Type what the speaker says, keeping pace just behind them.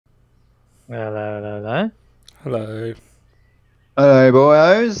Hello, hello, hello. Hello. Hello,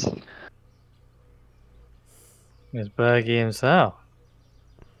 boys. It's Bergie himself.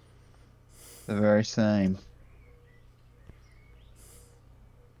 The very same.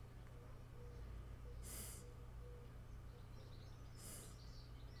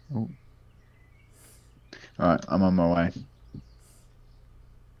 Ooh. All right, I'm on my way.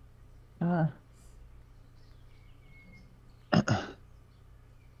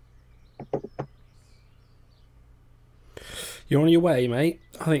 You're on your way, mate.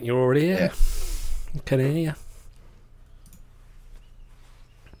 I think you're already here. Yeah. I can hear you.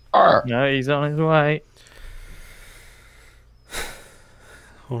 No, he's on his way.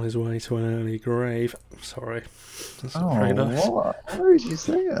 On his way to an early grave. Sorry. That's Oh, not very nice. what? Why did you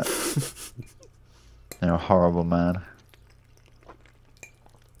say that? You're a horrible man.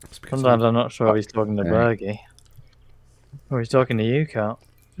 It's because Sometimes I'm not sure if he's talking to Okay. Bergie. Or he's talking to you, Carl.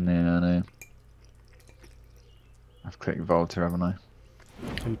 Yeah, I know. I've clicked Volta, haven't I?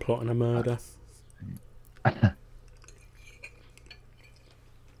 I'm plotting a murder.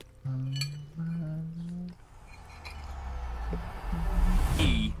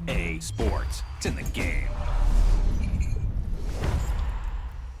 EA Sports. It's in the game.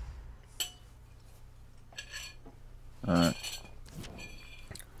 Alright.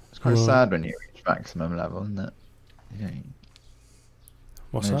 It's quite sad when you reach maximum level, isn't it? Yeah.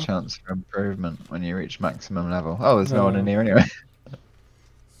 What's No that? chance for improvement when you reach maximum level. Oh, there's no one in Oh. here anyway.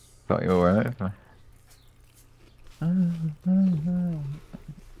 Thought you were alright.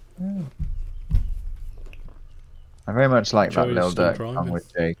 I very much like that Joey's Lil still Durk song driving.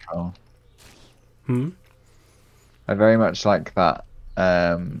 with J. Cole. Hmm? I very much like that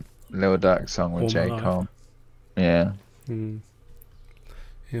Lil Durk song with All J. My Life. Cole. Yeah. Hmm.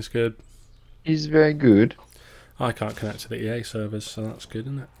 It's good. He's very good. I can't connect to the EA servers, so that's good,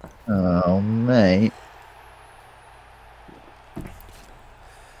 isn't it? Oh, mate.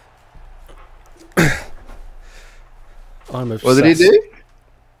 I'm obsessed. What did he do?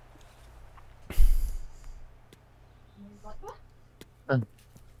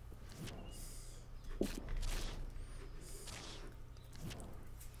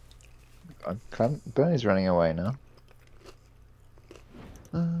 Bernie's running away now.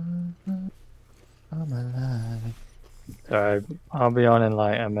 I'm alive. So I'll be on in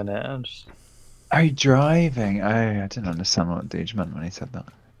like a minute. I'm just... Oh, driving. Oh, I didn't understand what Deej meant when he said that.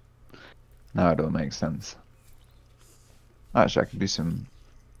 Now it all makes sense. Actually, I could do some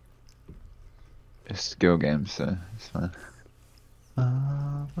skill games, so it's fine.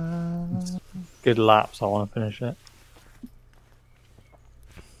 Good laps, I want to finish it.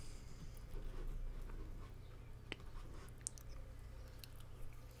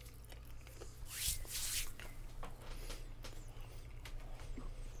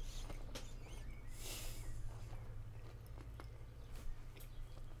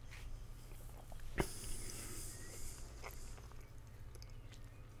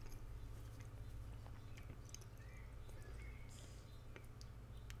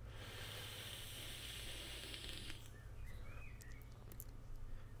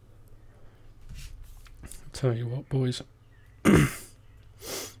 Tell you what, boys.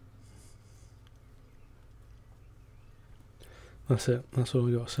 That's it. That's all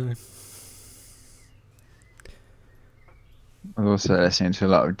we got to say. I was also listening to a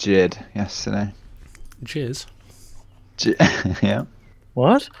lot of Jid yesterday. Cheers. Yeah,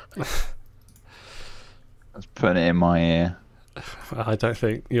 What? I was putting it in my ear. I don't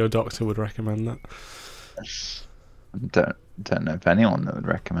think your doctor would recommend that. Don't know if anyone that would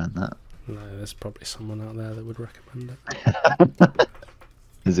recommend that. No, there's probably someone out there that would recommend it.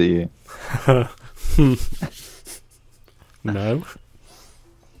 Is it you? No.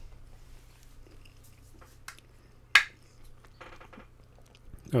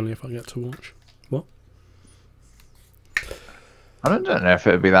 Only if I get to watch. What? I don't know if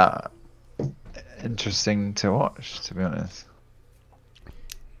it would be that interesting to watch, to be honest.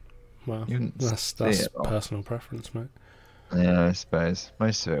 Well, You wouldn't that's see it all. personal preference, mate. Yeah, I suppose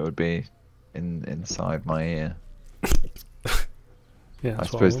most of it would be inside my ear. Yeah, I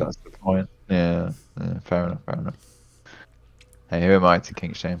that's suppose what I that's the point. Yeah, fair enough, fair enough. Hey, who am I to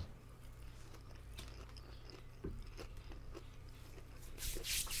kink shame?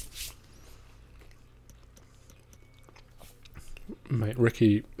 want. Mate,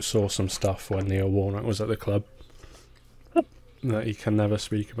 Ricky saw some stuff when Neil Warnock was at the club that he can never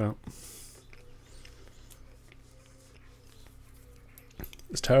speak about.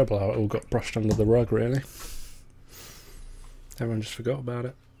 It's terrible how it all got brushed under the rug, really. Everyone just forgot about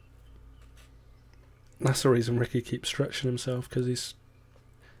it. That's the reason Ricky keeps stretching himself, because he's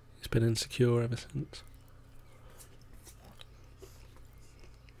been insecure ever since.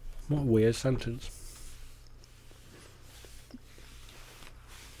 What a weird sentence.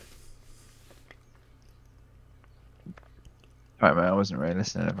 Right, mate, I wasn't really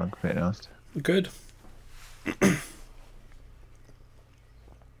listening if I'm completely honest. Good. I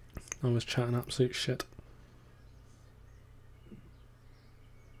was chatting absolute shit.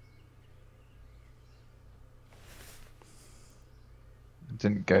 It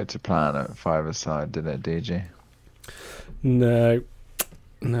didn't go to plan at 5-a-side, did it, DG? No.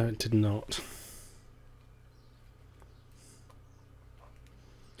 No, it did not.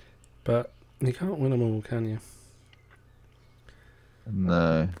 But you can't win them all, can you?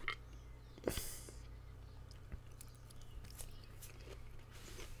 No.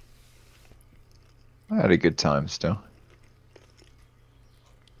 I had a good time still.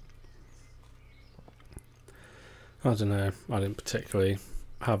 I don't know. I didn't particularly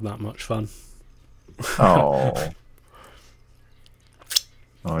have that much fun. Oh.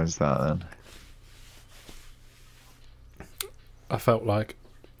 What is that then? I felt like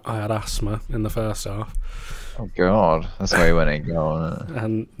I had asthma in the first half, Oh god, that's why you went in goal, wasn't it?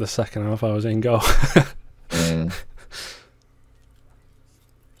 and the second half I was in goal. Yeah.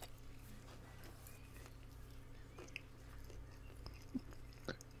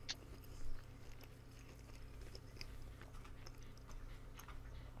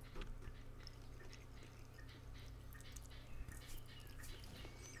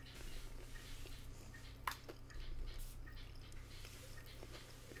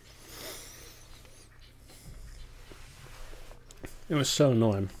 It was so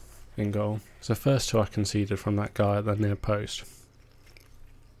annoying in goal. It's the first two I conceded from that guy at the near post.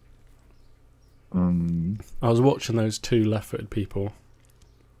 I was watching those two left-footed people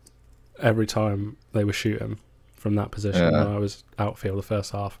every time they were shooting from that position when I was outfield the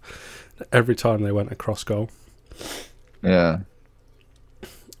first half. Every time they went across goal. Yeah.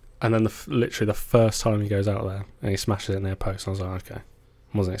 And then literally the first time he goes out there and he smashes it near post, I was like, okay,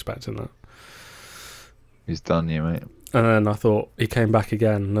 wasn't expecting that. He's done you, mate. And then I thought he came back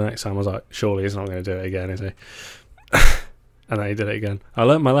again. And the next time I was like, surely he's not going to do it again, is he? And then he did it again. I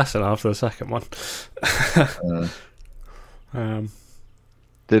learnt my lesson after the second one.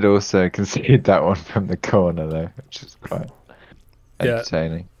 Did also concede that one from the corner though, which is quite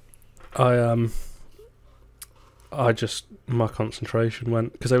entertaining. I just, my concentration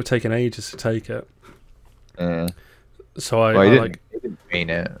went, because they were taking ages to take it. Yeah. So I didn't mean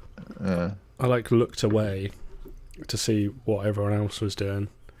it. Yeah. I looked away to see what everyone else was doing,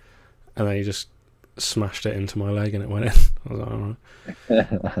 and then he just smashed it into my leg and it went in. I was like,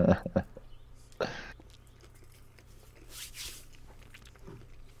 alright.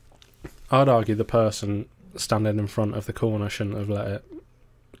 I'd argue the person standing in front of the corner shouldn't have let it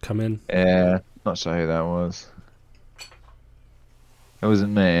come in. Yeah, not sure who that was. It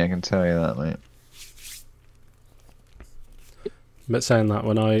wasn't me, I can tell you that, mate. But saying that,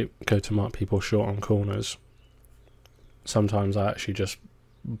 when I go to mark people short on corners, sometimes I actually just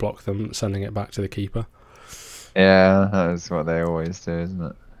block them, sending it back to the keeper. Yeah, that is what they always do, isn't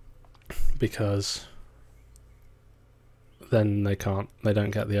it? Because then they don't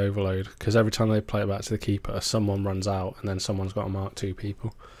get the overload. Because every time they play it back to the keeper, someone runs out and then someone's got to mark two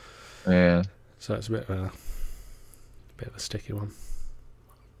people. Yeah. So it's a bit of a sticky one.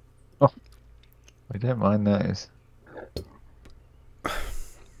 Oh, we don't mind those.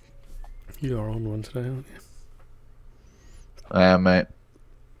 You are on one today, aren't you? I am, mate.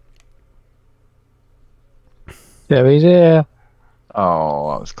 Yeah, he's here.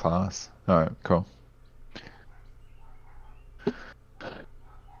 Oh, that was class. Alright, cool.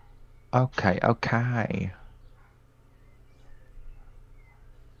 Okay.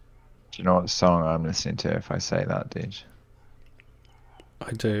 Do you know what song I'm listening to if I say that, Deej?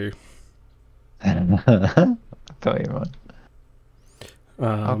 I do. I thought you might.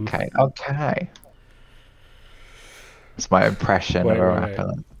 Okay. It's my impression of a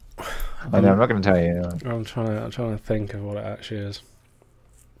rapper. I know, I'm not going to tell you. I'm trying to think of what it actually is.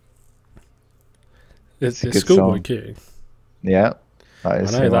 It's Schoolboy Q. Yeah, that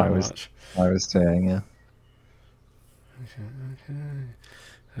is I know who that much. I was saying, yeah.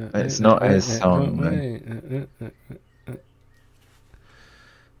 It's not his song.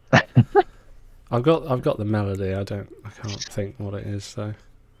 I've got the melody. I can't think what it is though.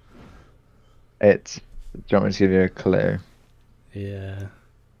 Do you want me to give you a clue? Yeah.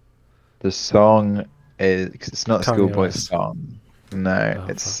 The song is, cause it's not a Kanye Schoolboy's West. song. No,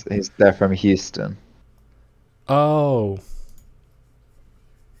 Oh, they're from Houston. Oh.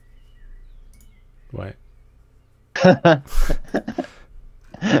 Wait.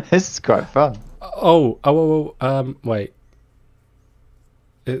 This is quite fun. Wait.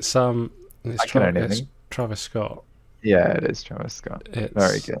 It's It's Travis Scott. Yeah, it is Travis Scott. It's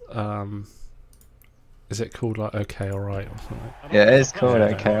very good. Is it called like Okay Alright or something? Yeah, it is called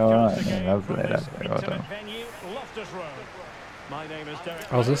Okay Alright. Yeah, lovely, well done.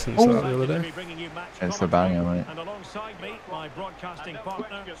 I was listening to that the other day. It's a banger, mate. And alongside me, my broadcasting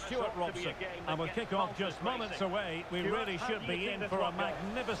partner, Stuart Robson. And with kick-off just moments away, we really should be in for a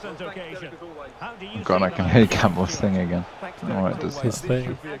magnificent occasion. How do you God, I can hear Campbell's thing again. Alright, does His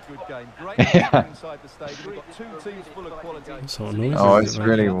thing. Yeah. What sort of noise Oh, is it's it,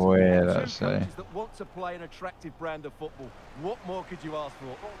 really weird, actually.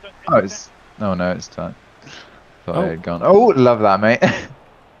 Oh, it's... Oh, no, it's time. Thought I had gone. Oh, love that, mate.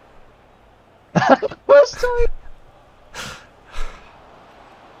 First time.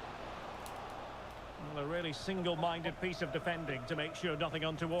 Well, a really single-minded piece of defending to make sure nothing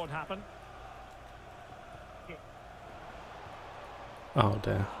untoward happened. Oh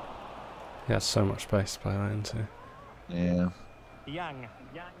dear. He has so much space to play that into. Yeah. Yang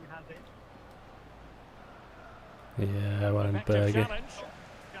has it. Yeah, well in Bergie.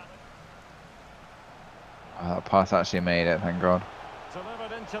 Oh, that pass actually made it, thank God.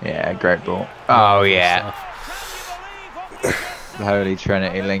 Yeah, great ball. Oh, yeah. The Holy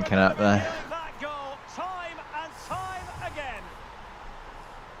Trinity linking up there.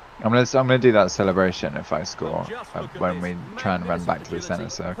 I'm gonna do that celebration if I score when we try and run back to the centre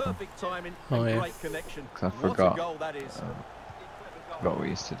circle. Oh yeah. Because I forgot. Forgot we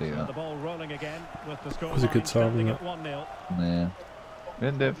used to do that. It was a good time, wasn't it? Yeah. We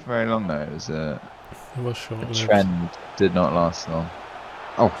didn't do it for very long though. It was It was short. the trend did not last long.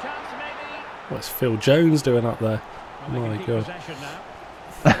 Oh. What's Phil Jones doing up there? My God.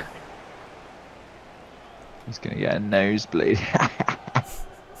 He's gonna get a nosebleed.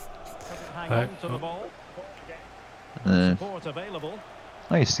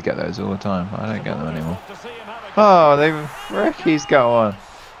 I used to get those all the time, but I don't get them anymore. Oh, Ricky's got one.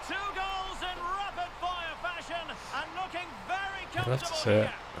 I'd love to see it.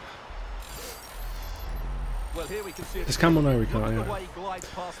 Does Campbell know we can't anyway?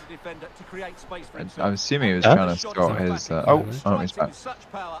 I'm assuming he was trying to stop his... oh, he's back. Just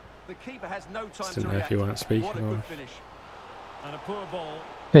didn't know if you weren't speaking or...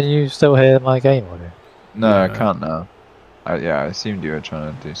 Can you still hear my game audio? No, I can't now. Yeah, I assumed you were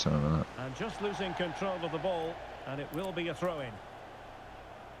trying to do something like that. And just losing control of the ball, and it will be a throw-in.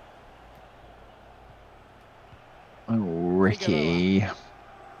 Oh, Ricky.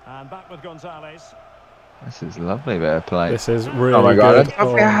 And back with Gonzalez. This is lovely bit of play. This is really oh my God. good.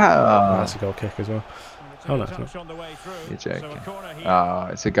 Oh, that's a goal kick as well. Oh no, it's not. You're joking. Oh,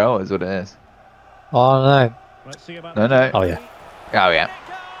 it's a goal is what it is. Oh no. No. Oh yeah. Oh yeah.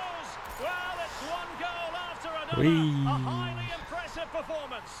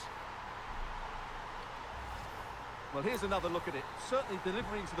 Well, here's another look at it. Certainly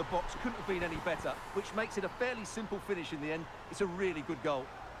delivering to the box couldn't have been any better, which makes it a fairly simple finish in the end. It's a really good goal.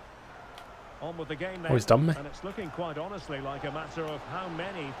 On with the game now. Oh, he's done me. And it's looking quite honestly like a matter of how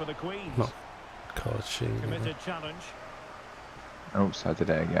many for the Queens. Not coaching. Committed challenge. Oops, I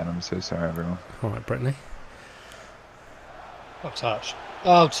did it again. I'm so sorry, everyone. All right, Brittany. Oh, touch.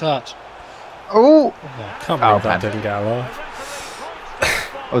 Oh, touch. Oh! Can't believe that didn't get away.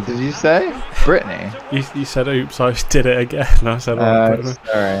 Oh, did you say? Brittany? You said, oops, I did it again. And I said, Brittany.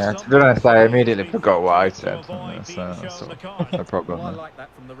 Sorry. To be honest, I immediately forgot what I said. So that's no problem.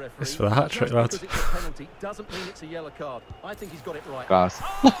 It's for the hat-trick, lads. Class.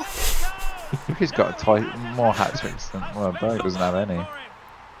 He's got more hat-tricks than... Well, Berg doesn't have any.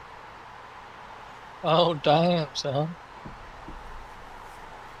 Oh, damn, son.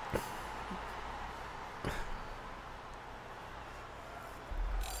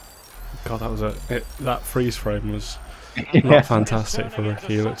 God, that freeze frame was not fantastic for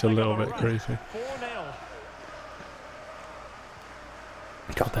Ricky. He looked a little bit creepy.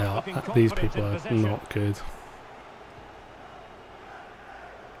 God, these people are not good.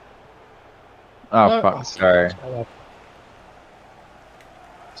 Oh, fuck, sorry.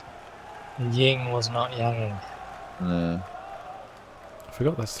 Ying was not yanging. No. I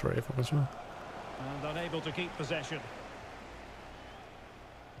forgot there's 3 of them as well. And unable to keep possession.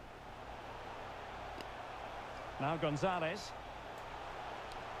 Now Gonzalez.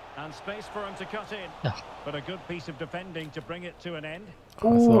 And space for him to cut in. But a good piece of defending to bring it to an end. I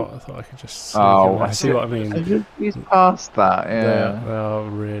thought I could just... Oh, I see what I mean. He's past that, yeah. They are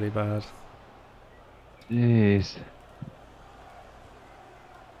really bad. Jeez.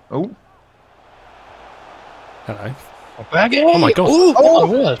 Oh. Hello. Oh my god!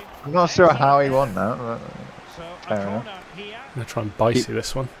 Oh! I'm not sure how he won that. But So a fair enough. corner here. I'm gonna try and bite you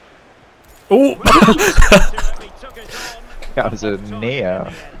this one. Oh! He took it on. That was a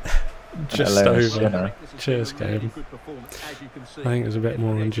Neo. Just Hello, over. Sinner. Cheers, game. I think it was a bit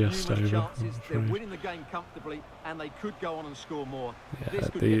more than just over. They're I'm afraid. winning the game comfortably, and they could go on and score more. Yeah, This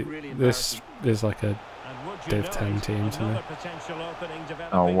could get really this embarrassing. is like a And would you Div know 10 it, team to me. another potential opening Oh,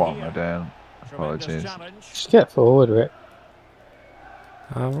 developing what am here. I doing? Tremendous Apologies. challenge. Just get forward, Rick.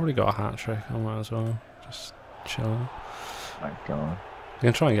 I've already got a hat trick. I might as well just chill. My God. I'm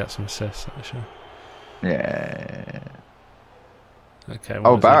gonna try and get some assists actually. Yeah. Okay.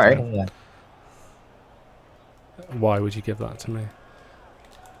 Oh, what is he Barry. doing? Yeah. Why would you give that to me?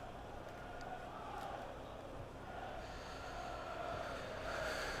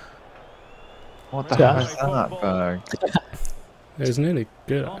 What the Yeah. hell is that, Berg? It was nearly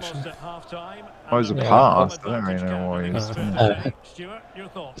good Almost actually. at half-time. Oh, it was a And pass. the I don't really know what he was advantage doing. further. Stuart, your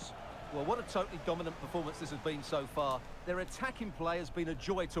thoughts? Well, what a totally dominant performance this has been so far. Their attacking play has been a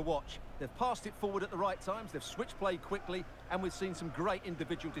joy to watch. They've passed it forward at the right times, they've switched play quickly, and we've seen some great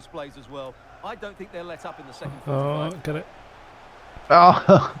individual displays as well. I don't think they'll let up in the second 45. Oh, get it.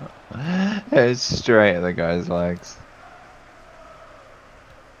 Oh! It's straight at the guy's legs.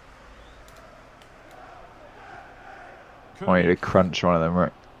 I want you to crunch one of them,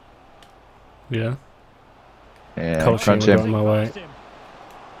 right? Yeah. Yeah, Coaching crunch got in him. my way.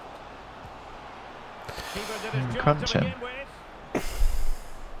 Keeper did his job Crunch to him. begin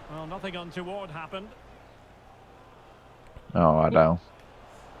with. Well, nothing untoward happened. Oh, I know.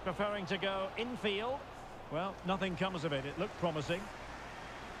 Preferring to go infield. Well, nothing comes of it. It looked promising.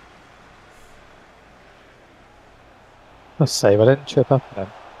 Let's save. I didn't trip up then.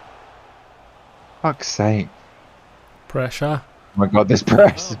 Fuck's sake. Pressure. Oh my God, this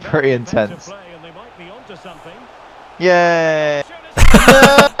press is Well, pretty better to intense. play and they might be onto something. Yay!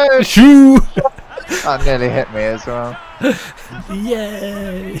 Should Shoo! That nearly hit me as well.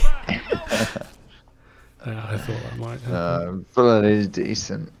 Yay! Yeah, I thought that might happen. Bloody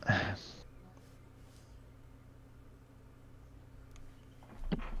decent.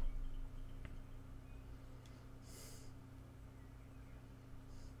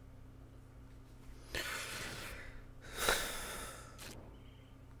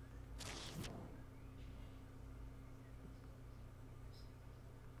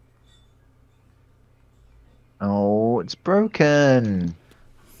 Oh, it's broken.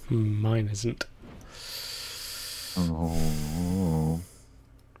 Mine isn't. Oh.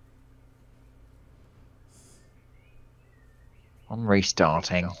 I'm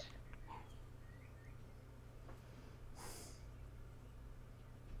restarting.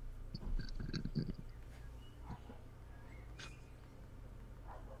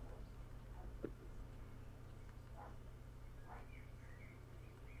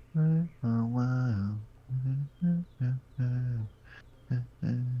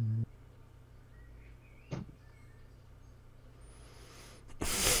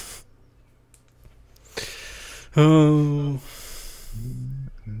 Oh.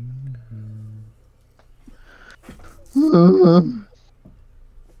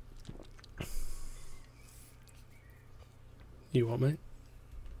 You what, mate?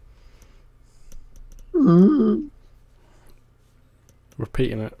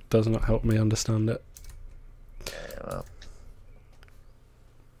 Repeating it does not help me understand it. Well,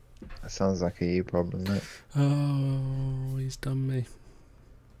 that sounds like a you problem, mate. Oh, he's done me.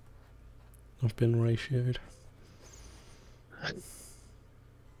 I've been ratioed.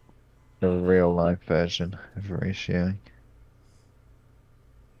 The real life version of ratioing.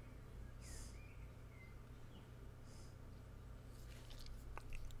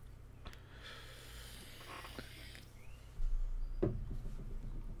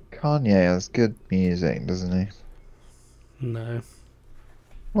 Kanye has good music, doesn't he? No.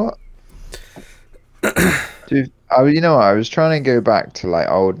 What? Dude, you know what? I was trying to go back to like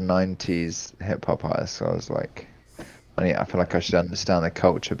old '90s hip hop artists. So I was like, I feel like I should understand the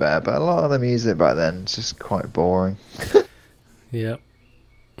culture better. But a lot of the music back then is just quite boring. Yep.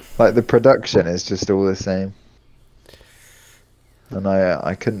 Like the production is just all the same, and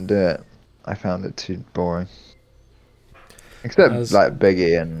I couldn't do it. I found it too boring. Except like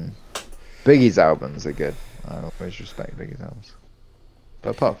Biggie's albums are good. I always respect Biggie's albums.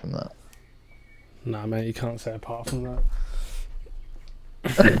 But apart from that, Nah, mate, you can't say apart from that.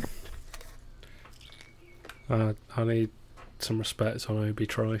 I need some respect on Obi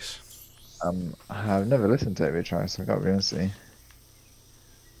Trice. I've never listened to Obi Trice, so I've got to be honest with you.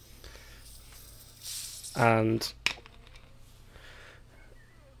 And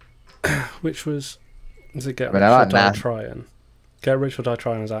which was Is it Get I mean, Rich I or like Die Nas. Trying? Get Rich or Die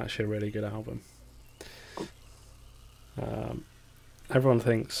Trying is actually a really good album. Everyone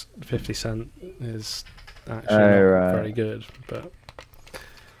thinks 50 Cent is actually not very good, but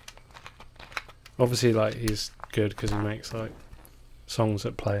obviously, like, he's good because he makes like songs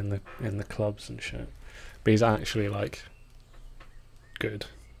that play in the clubs and shit. But he's actually like good.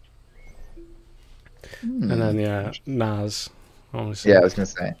 And then Nas, honestly. Yeah, I was gonna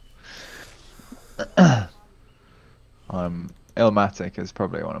say. Illmatic is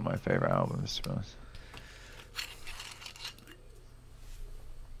probably one of my favorite albums, to be honest.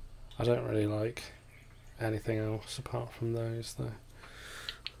 I don't really like anything else apart from those, though.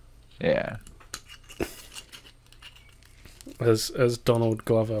 Yeah. As Donald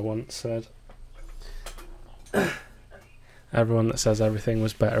Glover once said, everyone that says everything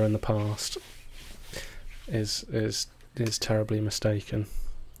was better in the past is terribly mistaken.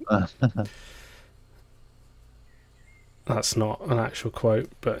 That's not an actual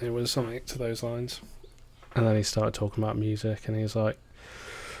quote, but it was something to those lines. And then he started talking about music, and he was like,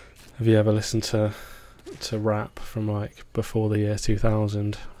 have you ever listened to rap from like before the year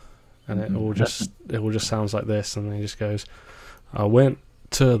 2000? And it all just sounds like this, and then he just goes, I went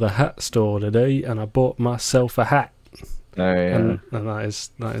to the hat store today and I bought myself a hat. Oh, yeah. And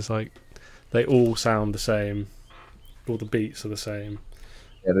that is like, they all sound the same. All the beats are the same.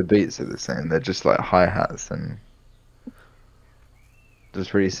 Yeah, the beats are the same. They're just like hi-hats and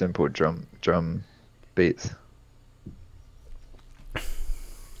just really simple drum beats.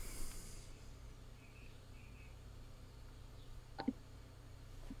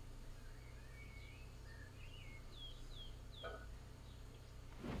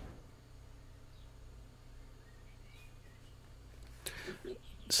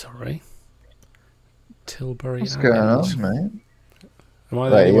 Sorry. Tilbury What's going Abbey. on, mate? Am I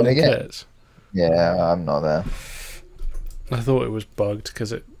the only one in get? kits? Yeah, I'm not there. I thought it was bugged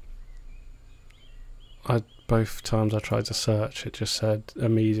because both times I tried to search, it just said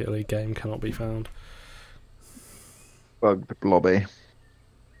immediately game cannot be found. Bugged lobby.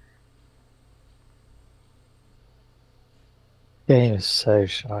 Game is so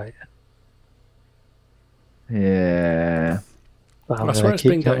shite. Yeah. But I'm I swear gonna it's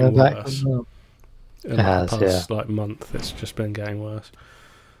been keep getting coming back worse. from them. In It like has, the past like month, it's just been getting worse.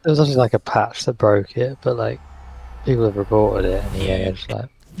 There was actually like a patch that broke it, but like people have reported it, and EA are just like,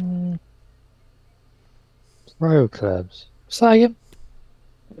 pro clubs. Say again.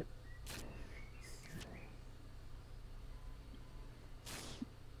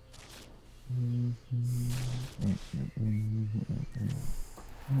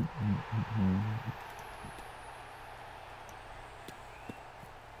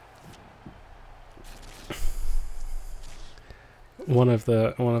 One of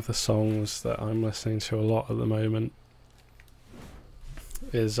the songs that I'm listening to a lot at the moment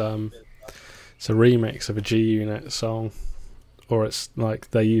is it's a remix of a G Unit song, or it's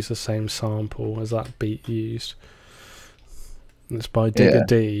like they use the same sample as that beat used. And it's by Digger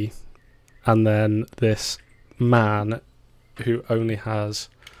D, and then this man who only has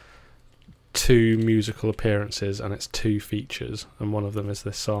 2 musical appearances, and it's 2 features, and one of them is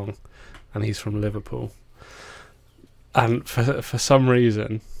this song, and he's from Liverpool. And for some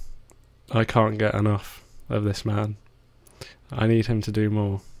reason, I can't get enough of this man. I need him to do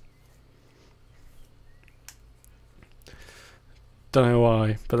more. Don't know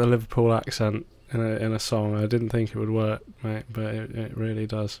why, but the Liverpool accent in a song, I didn't think it would work, mate, but it really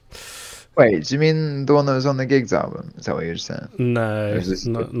does. Wait, do you mean the one that was on the Gigs album? Is that what you're saying? No,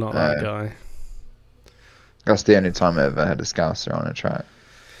 not that guy. That's the only time I ever had a Scouser on a track.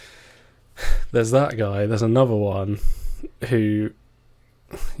 There's that guy. There's another one who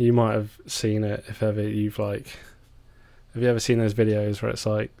you might have seen it if ever you've like. Have you ever seen those videos where it's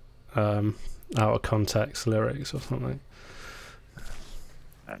like out of context lyrics or something?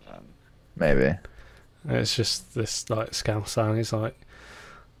 Maybe. It's just this like scout sound. He's like,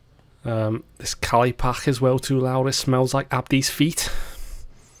 this Cali pack is well too loud. It smells like Abdi's feet.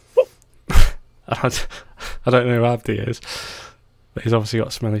 I don't know who Abdi is, but he's obviously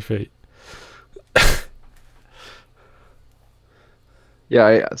got smelly feet.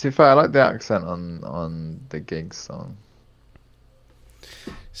 Yeah, to be fair, I like the accent on the Gigs song.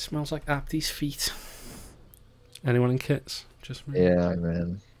 Smells like Abdi's feet. Anyone in kits? Just me? Yeah, I'm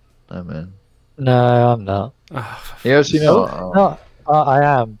in. No, I'm not. Oh, You actually know? No, I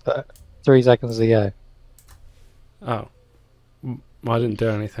am, but 3 seconds ago. oh. I didn't do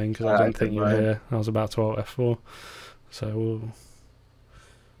anything because I didn't think you were here. I was about to alt F4. So we'll...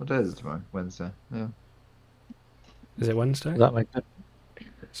 What day is it tomorrow? Wednesday. Yeah. Is it Wednesday? Does that make sense?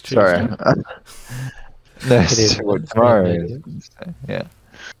 It's Tuesday. Sorry. This It what is, tomorrow really. is. Yeah.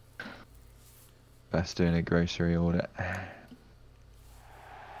 Best doing a grocery audit.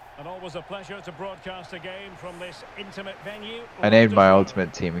 And always a pleasure to broadcast a game from this intimate venue. I named my Road.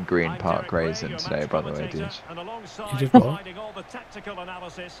 ultimate team in Green I'm Park Derek Ray, Raisin your today, match by the way, commentator, dude. and You alongside did what? providing all the tactical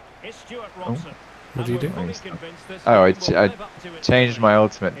analysis is Stuart Robson. What do you And we're do? fully convinced this Oh, game will I live up to its changed my billing.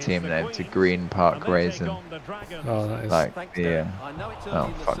 ultimate It's team the name to Queens, Green Park and they take Raisin. on the Dragons. Oh, that is. Like, Thanks, yeah. Derek. I know it's early Oh,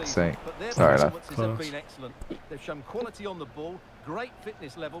 in the fuck's season, sake. but their Sorry, lad. performances have been excellent. They've shown quality on the ball, great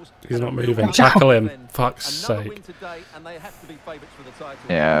fitness levels. He's and not a real moving. run Tackle to him. defend. Fuck's Another sake. win today, and they have to be favourites for the title.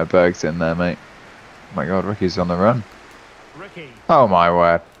 Yeah, Berg's in there, mate. Oh my god, Ricky's on the run. Ricky, Oh my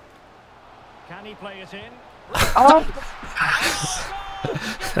word. can he play it in?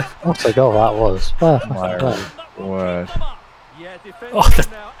 What a goal that was. Perfect. My Perfect. word. Yeah, Oh, the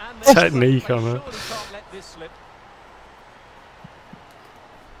now and they're technique they on it. surely can't let this slip.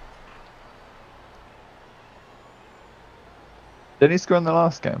 Didn't he score in the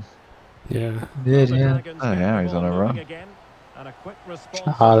last game? Yeah. Did, The yeah. Dragons Oh, get yeah, the he's ball on a moving run. again, and a quick response is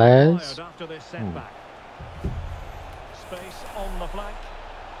Charles. required after this setback. Space on the flank.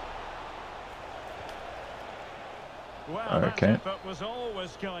 Well, Okay. that effort was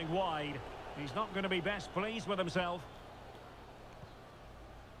always going wide. He's not going to be best pleased with himself.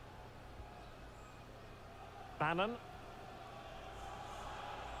 Bannon.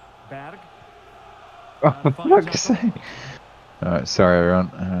 Berg. Oh, And for fine fuck's tackle. sake. Alright, sorry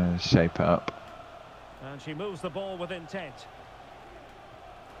everyone. Shape it up. And she moves the ball with intent.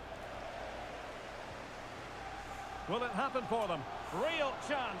 Will it happen for them? Real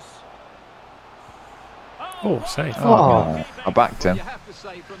chance. Oh, safe. Oh, I backed Well, him. you have to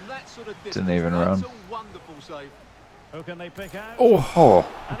say, from that sort of Didn't distance, even that's run. a wonderful save. Who can they pick out? Oh, Oh,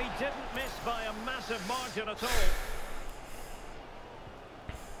 And he didn't miss by a massive margin at all.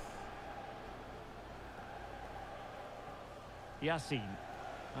 Yassine.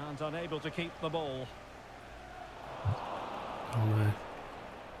 And unable to keep the ball. oh no.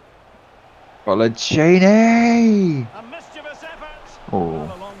 Bollicini! A mischievous effort. Oh,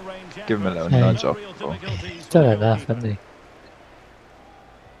 Well, a long-range give him a effort. little Hey. nudge No off. real Oh. difficulties He's for done the enough, goalkeeper. hasn't he?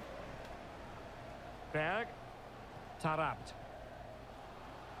 Berg. Tarabt.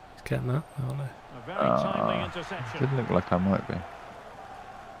 He's getting that. Oh no. A very timely interception. Didn't look like I might be.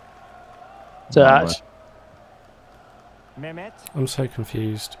 Touch. Mehmet. I'm so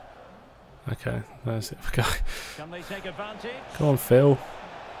confused. Okay, there's it. Go Can they take advantage? on, Phil.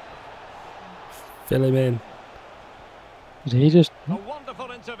 Fill him in. Did he just... A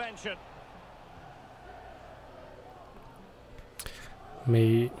wonderful intervention.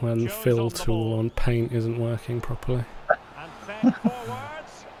 Me when Jones fill on the tool ball. on paint isn't working properly. And fed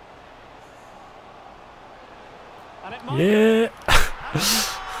forwards. And it might Yeah.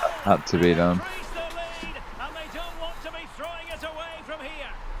 Had to be done. increase the lead, and they don't want to be throwing it away from here.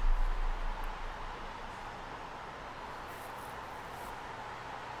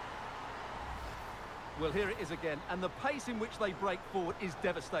 Well, here it is again, and the pace in which they break forward is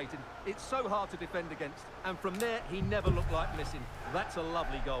devastating. It's so hard to defend against, and from there, he never looked like missing. That's a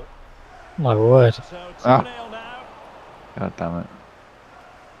lovely goal. My word. So 2-0 Ah. now. God damn it.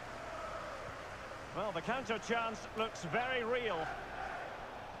 Well, the counter chance looks very real.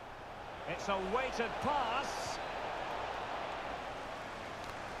 It's a weighted pass.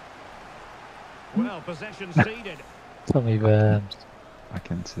 Well, possession ceded. Tommy Burns.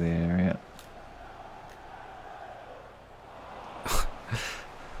 Back into the area.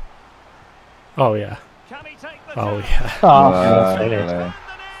 Oh yeah. Can he take the Oh chance? yeah. Oh, finish. Lovely.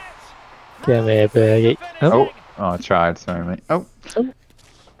 From Give me a Bergie. the net. Oh. Oh, I tried. Sorry, mate. Oh.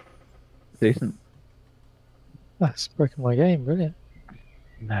 Decent. That's broken my game. Brilliant.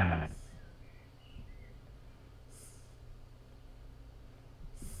 Nah.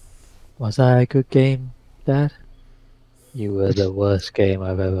 Was that a good game, Dad? You were the worst game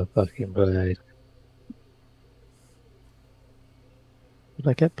I've ever fucking played. But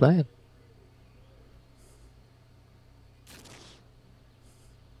I kept playing.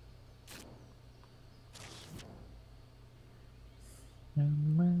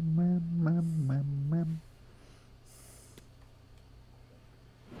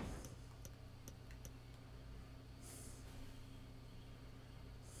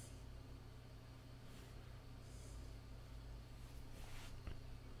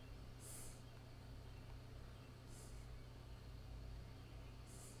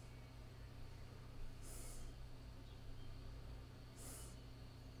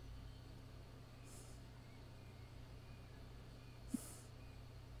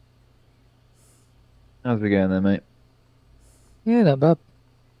 How's we going there, mate? Yeah, not bad.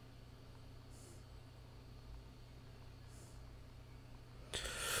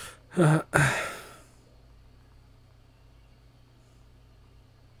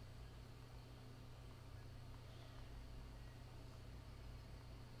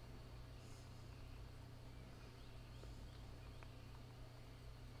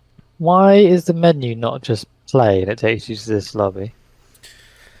 Why is the menu not just play and it takes you to this lobby?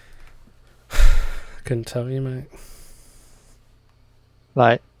 Couldn't tell you, mate.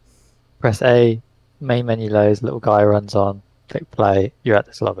 Like, press A, main menu loads, little guy runs on, click play, you're at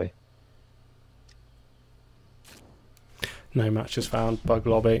this lobby. No matches found. Bug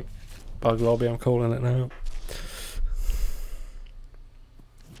lobby. Bug lobby, I'm calling it now.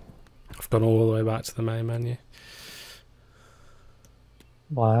 I've gone all the way back to the main menu.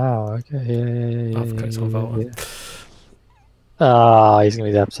 Wow, okay, yeah. I've clicked on Volta. Ah, he's going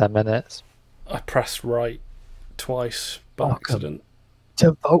to be there for 10 minutes. I pressed right twice by accident.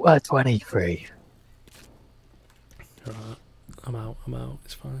 To Volta 23. Right, I'm out,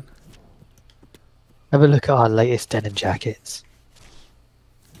 it's fine. Have a look at our latest denim jackets.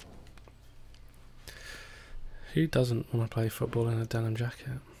 Who doesn't want to play football in a denim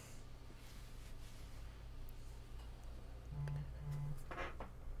jacket?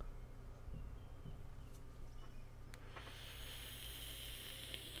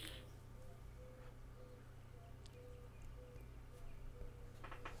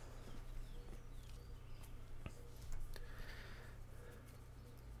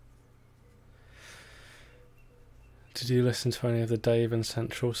 Did you listen to any of the Dave and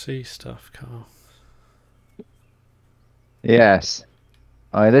Central C stuff, Carl? Yes.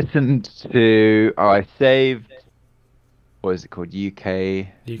 I listened to. Oh, I saved. What is it called? UK.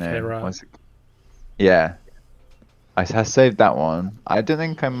 Rap. What is it? Yeah. I saved that one. I don't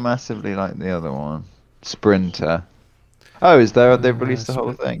think I massively like the other one. Sprinter. Oh, is there? They've released the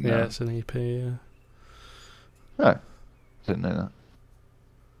whole thing. Yeah, now? it's an EP. Yeah. Oh, didn't know that.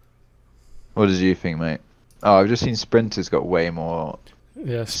 What did you think, mate? Oh, I've just seen Sprinter's got way more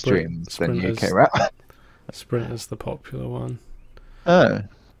streams than UK Rap. Sprinter's the popular one. Oh.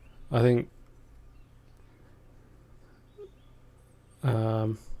 I think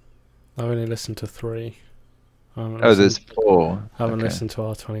I've only listened to 3. There's 4. I haven't listened to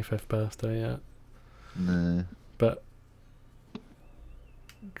our 25th birthday yet. No. But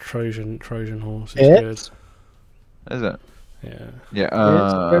Trojan Horse is good. Is it? Yeah. Yeah.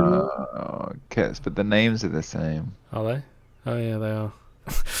 Okay, but the names are the same. Are they? Oh yeah, they are.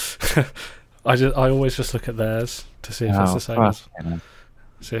 I always just look at theirs to see if it's the same as.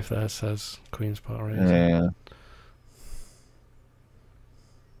 See if theirs says Queen's Party. Yeah.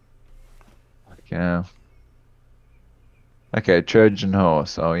 Yeah. Okay, Trojan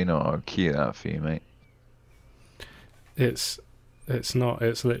Horse. Oh, you know, I'll cue that for you, mate. It's not.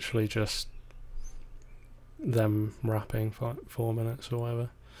 It's literally just them rapping for like 4 minutes or whatever.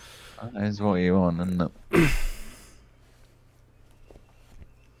 That is what you want, isn't it?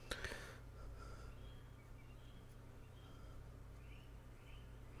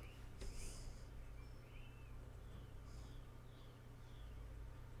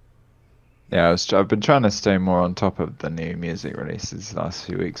 Yeah, I've been trying to stay more on top of the new music releases the last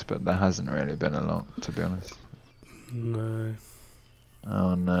few weeks, but there hasn't really been a lot, to be honest. No.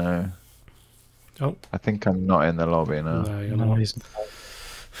 Oh no. Oh. I think I'm not in the lobby now. No, you're not.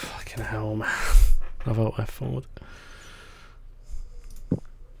 Fucking hell, man. I vote F forward.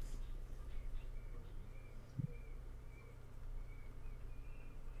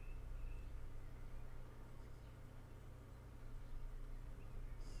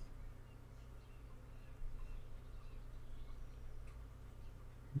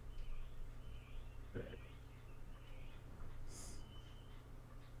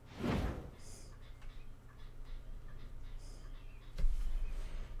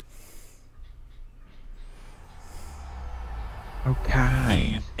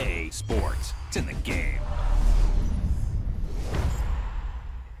 Okay. EA Sports. It's in the game.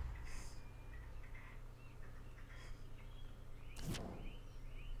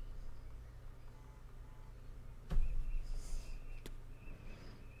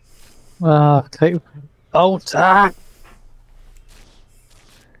 Click Volta.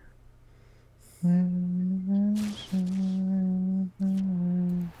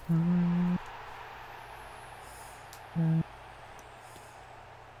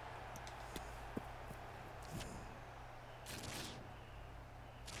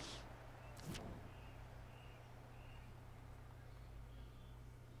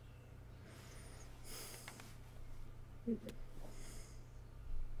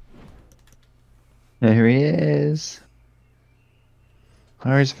 There he is.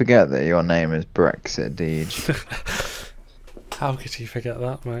 I always forget that your name is Brexit Deej. How could you forget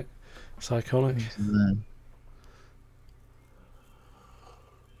that, mate? It's iconic.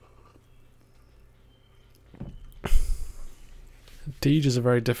 Deej is a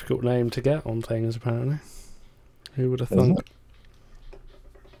very difficult name to get on things, apparently. Who would have thunk?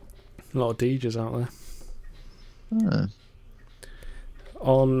 A lot of Deeges out there.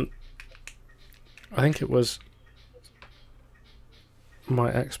 On, I think it was,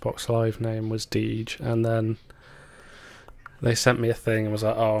 my Xbox Live name was Deej, and then they sent me a thing and was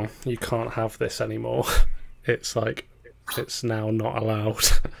like, oh, you can't have this anymore. It's like, it's now not allowed.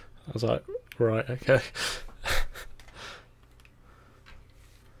 I was like, right, okay.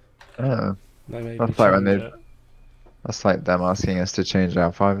 Oh, They that's like when they. That's like them asking us to change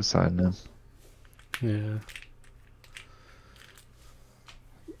our five-a-side now. Yeah.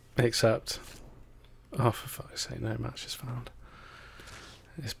 Except, oh, for fuck's sake, no match is found.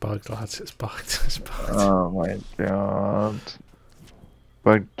 It's bugged, lads. It's bugged. It's bugged. Oh my god.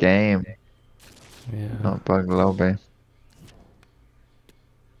 Bug game. Yeah. Not bug lobby.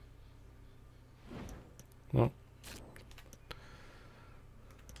 What?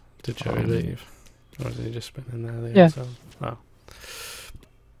 Did Joey leave? Or has he just been in there? Yeah. Oh.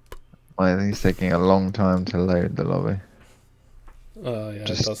 I think it's taking a long time to load the lobby. Oh, yeah,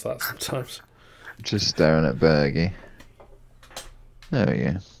 Just- it does that sometimes. Just staring at Bergie. There we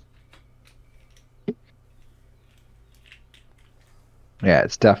go. Yeah,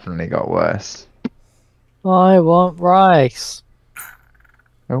 it's definitely got worse. I want rice.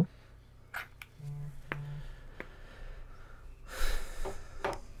 Oh.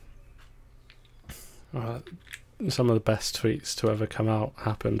 Some of the best tweets to ever come out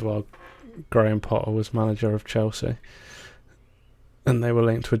happened while Graham Potter was manager of Chelsea. And they were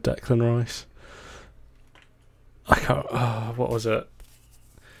linked with Declan Rice. I can't. Oh, what was it?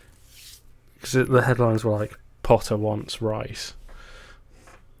 Because the headlines were like, Potter wants Rice.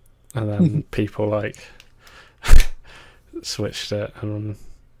 And then people like switched it and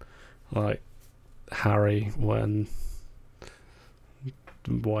like Harry when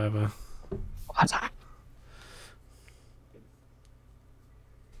whatever. What's that?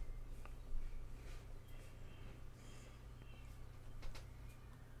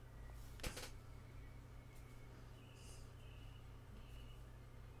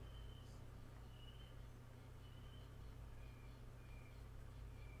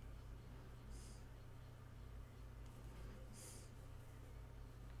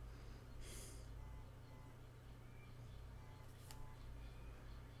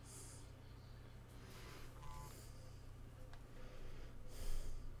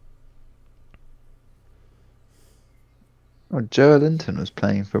 Oh, Joe Linton was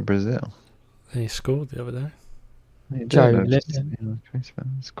playing for Brazil. He scored the other day. He did, Joe I just- Linton. yeah,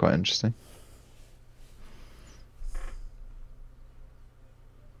 it's quite interesting.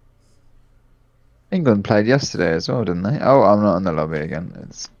 England played yesterday as well, didn't they? Oh, I'm not in the lobby again.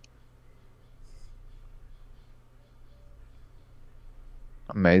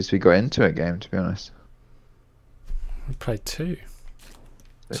 I'm amazed we got into a game, to be honest. We played two.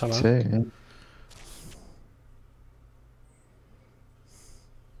 Somehow. Two, yeah.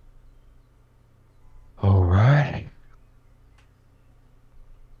 All right.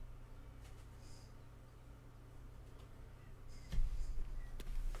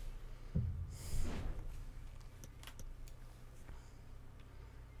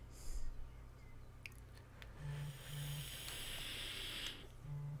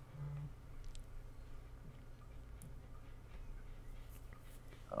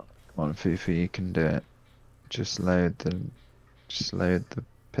 Come on, FIFA, you can do it. Just load the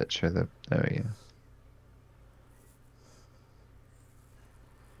picture. There we go.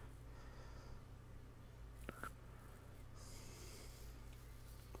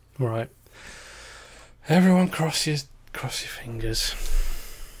 Right. Everyone cross your fingers.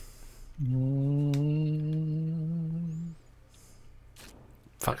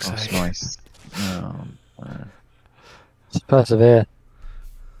 Fuck's Oh, sake. nice. Oh, Just persevere.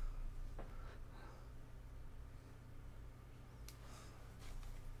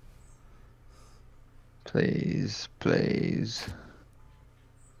 please, please.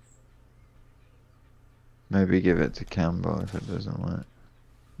 Maybe give it to Campbell if it doesn't work.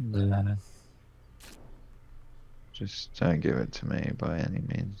 No. Just don't give it to me by any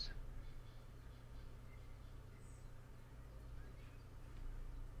means.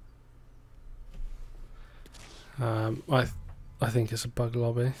 I think it's a bug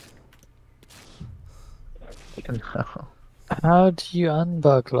lobby. No. How do you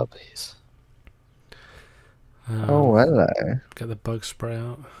unbug lobbies? Oh, hello. Get the bug spray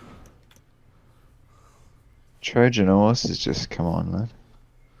out. Trojan horse has just come on, man.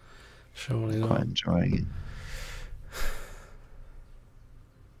 Surely Quite not. enjoying it.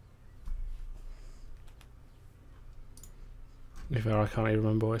 To be fair, I can't even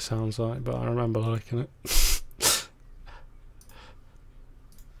remember what it sounds like, but I remember liking it.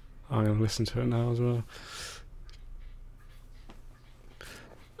 I'm going to listen to it now as well.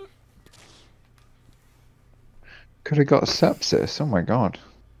 Could have got sepsis. Oh my god.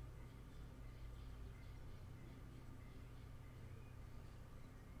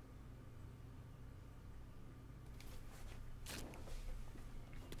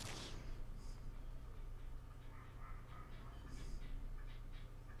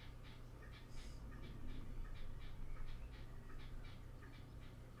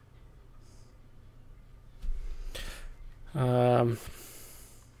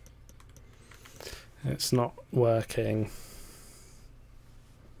 It's not working.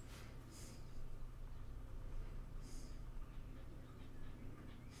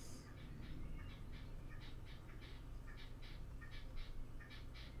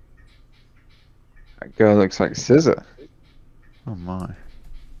 That girl looks like Scissor. Oh my.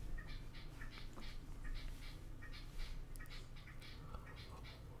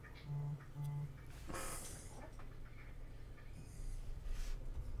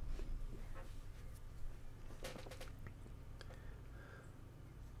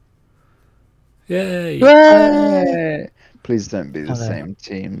 Yay! Yay! Please don't be the Oh, no. same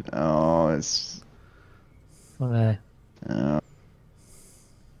team. Oh, it's. Oh no. Oh.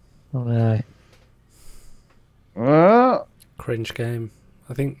 Oh no. Oh. Cringe game.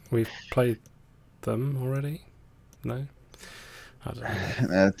 I think we've played them already. No? I don't know.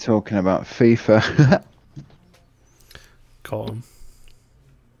 They're talking about FIFA. Got 'em.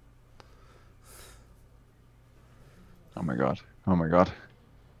 Oh my god. Oh my god.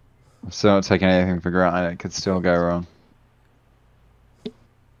 I'm still not taking anything for granted. It could still go wrong.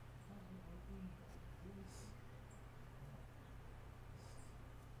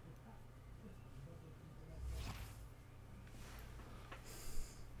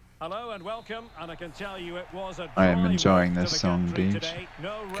 Hello and welcome, and I can tell you it was a I am dry enjoying walk this to the song, country Deej. today.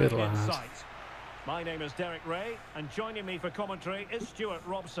 No Good rain in lad. sight. My name is Derek Ray, and joining me for commentary is Stuart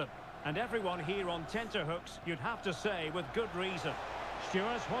Robson. And everyone here on tenterhooks, you'd have to say, with good reason.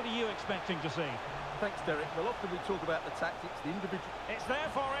 Stuart, what are you expecting to see? Thanks, Derek. Well, often we talk about the tactics, the individual... It's there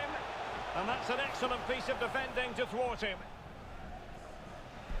for him, and that's an excellent piece of defending to thwart him.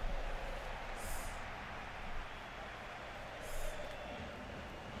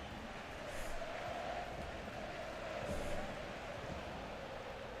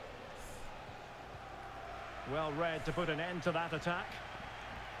 Well read to put an end to that attack.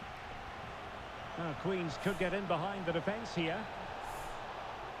 Now, Queens could get in behind the defence here.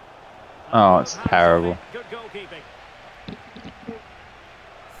 Oh, it's terrible. Good goalkeeping.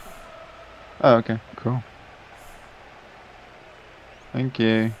 Oh, okay. Cool. Thank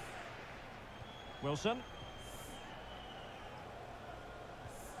you. Wilson.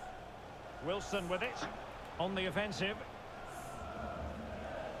 Wilson with it. On the offensive.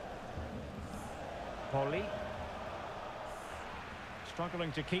 Polly.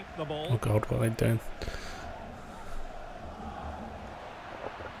 Struggling to keep the ball. Oh god, what are they doing?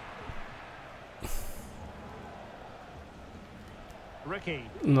 Ricky.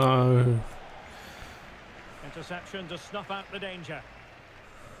 No. Interception to snuff out the danger.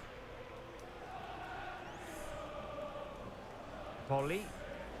 Polly.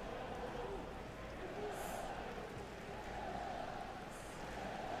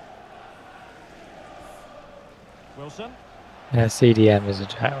 Wilson. Yeah, CDM is a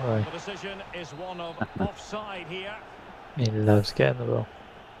Jack Roy. The decision is one of offside here. He loves getting the ball.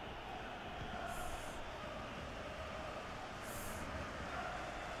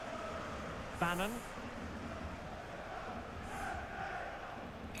 Bannon.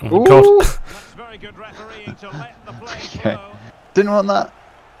 Oh my god. Ooh. That's very good refereeing to let the play Okay. flow. Didn't want that.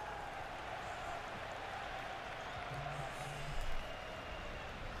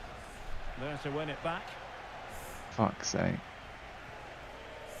 There to win it back. Fuck's sake.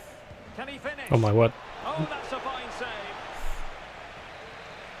 Can he finish? Oh my word. Oh, that's a fine save.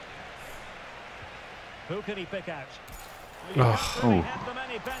 Who can he pick out? Well, you can't really Oh. have them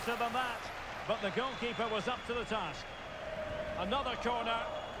any better than that. But the goalkeeper was up to the task. Another corner.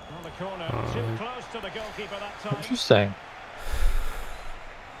 Well, the corner too close to the goalkeeper that time. Interesting.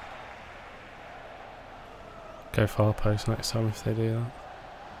 Go far post next time if they do that.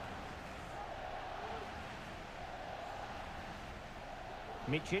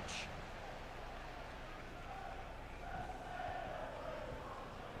 Micic.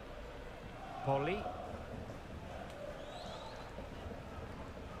 Polly.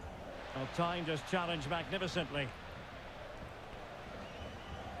 Well, timed his challenge magnificently.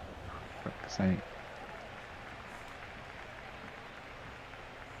 Fuck's sake.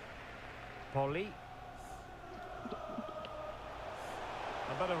 Polly. A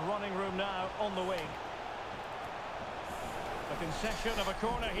bit of running room now on the wing. The concession of a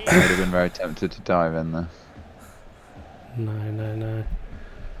corner here. I would have been very tempted to dive in there. No, no, no.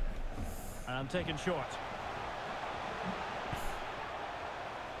 And taken short.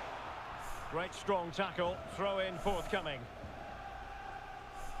 Great strong tackle. Throw in forthcoming.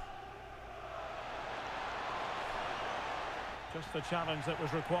 Just the challenge that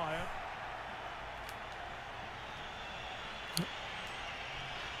was required.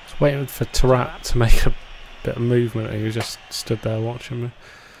 Just waiting for Tarat to make a bit of movement, and he just stood there watching me.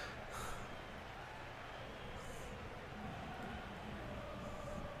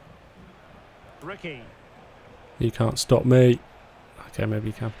 Ricky. You can't stop me. Okay, maybe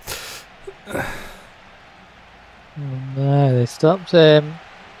you can. Oh, no, they stopped him.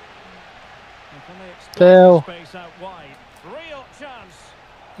 Still. Space out wide. Real chance.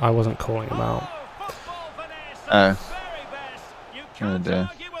 I wasn't calling him out. Oh, football finesse Oh. at its very best. You can't dear.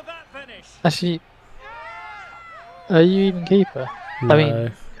 argue with that finish. Actually, are you even keeper? No. I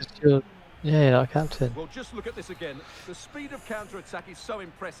mean, 'cause you're not captain. Well, just look at this again. The speed of counter-attack is so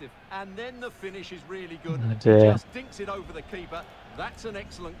impressive, and then the finish is really good. Oh dear. Just dinks it over the keeper. That's an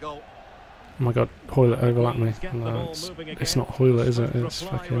excellent goal. Oh my god, Hoylett overlapped me. Get the No, ball it's moving not again. Hoylett, is it? Swift It's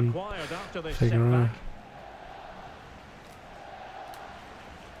reply fucking required after this Figueroa. setback.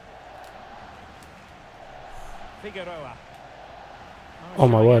 Figueroa. Oh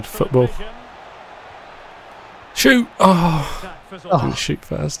my word, football. Shoot! Oh! Didn't shoot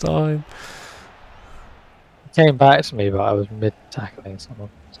first time. It came back to me, but I was mid tackling someone.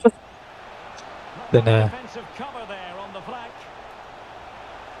 Then, Defensive cover there on the flank.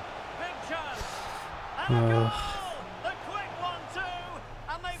 Big chance. And a goal! The quick 1-2,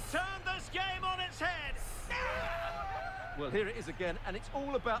 and they've turned this game on its head. Well, here it is again, and it's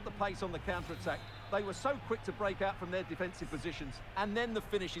all about the pace on the counter-attack. They were so quick to break out from their defensive positions, and then the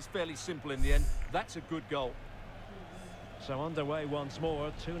finish is fairly simple in the end. That's a good goal. So underway once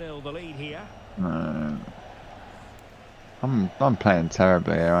more, 2-0 the lead here. I'm playing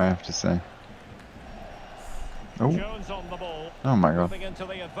terribly here, I have to say. Oh, Jones on the ball. oh my god. Moving into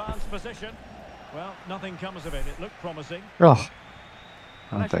the advanced position. Well, nothing comes of it. It looked promising. oh,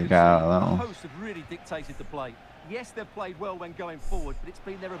 I'll As you take can out see, of that the one. hosts have really dictated the play. Yes, they've played well when going forward, but it's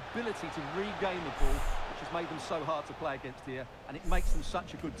been their ability to regain the ball which has made them so hard to play against here, and it makes them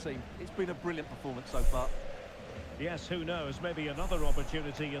such a good team. It's been a brilliant performance so far. Yes, who knows? Maybe another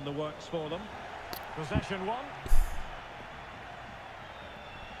opportunity in the works for them. Possession one.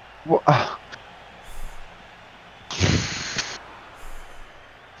 What?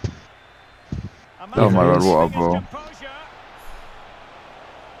 Oh my god, what a ball.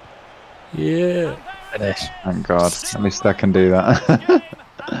 Yeah. finish. Thank god. At least I can do that.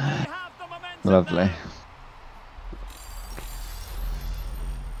 Lovely.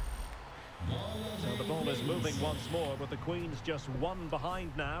 So the ball is moving once more, but the Queens just one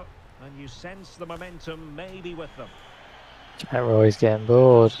behind now, and you sense the momentum may be with them. Roy's getting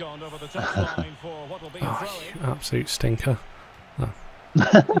bored. Gone over the touchline for what will be a Oh, throw-in. you absolute stinker. No.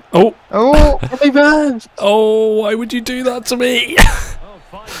 Oh! Oh! Big man! Oh, why would you do that to me? Oh,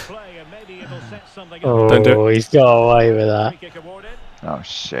 fine play, and maybe it'll set something up. Oh, Don't do he's got away with that. Free kick awarded. Oh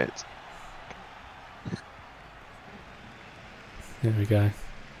shit. Here we go.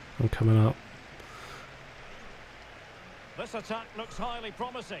 I'm coming up. This attack looks highly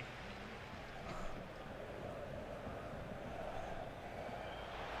promising.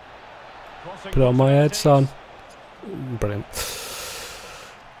 Crossing Put it on my head, son. possibilities. Brilliant.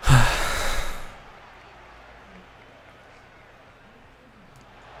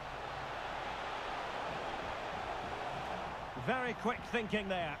 Very quick thinking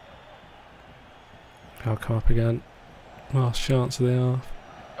there. I'll come up again. Last chance of the half.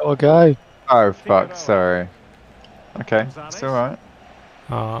 Gotta go. Oh fuck, sorry. Okay, it's alright.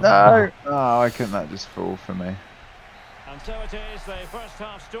 Oh, No! Oh, why couldn't that just fall for me? And so it is, the first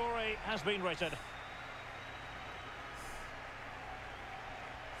half story has been written.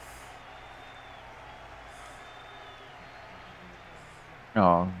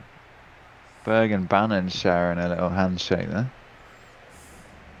 Oh. Berg and Bannon sharing a little handshake there.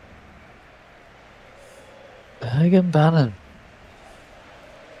 Bergen Bannon.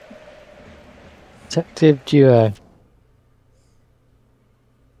 Detective duo.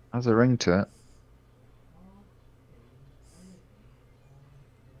 Has a ring to it.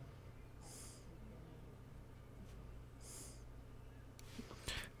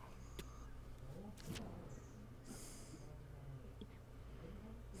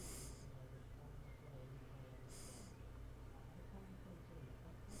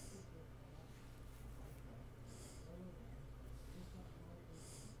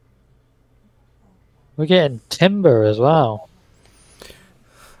 We're getting Timber as well.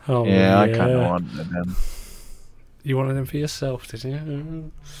 Oh, Yeah, I kind of wanted him. You wanted him for yourself, did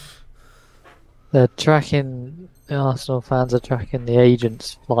you? They're tracking, the Arsenal fans are tracking the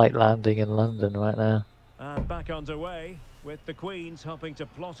agent's flight landing in London right now. And back underway, with the Queens hoping to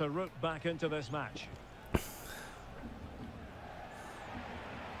plot a route back into this match.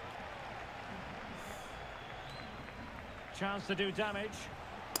 Chance to do damage.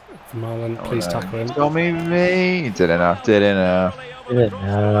 Marlon, please tackle him. Tommy me. Did enough, did enough. Did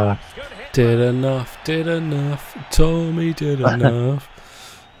enough. Did enough, did enough. Tommy did enough.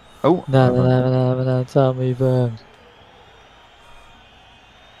 Oh, No, Tommy Burns.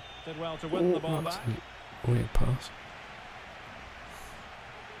 Did well to win the ball That's back. a weird pass.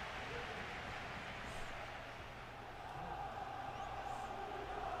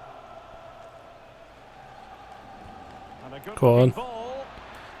 And a good Go on. ball.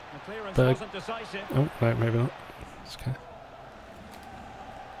 The clearance Berg. wasn't decisive. Oh, no, maybe not. It's okay.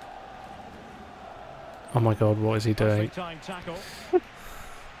 Oh my god, what is he doing? Time tackle.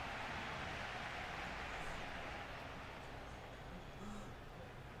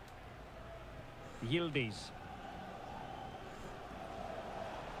 Yildiz.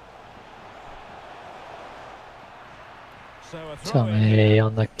 So a throw in. Tommy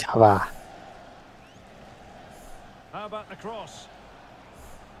on the cover. How about the cross?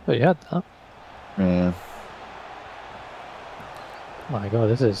 Oh, you had that. yeah. My God,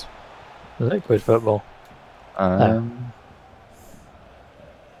 this is liquid football.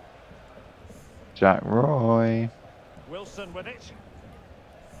 Jack Roy. Wilson with it.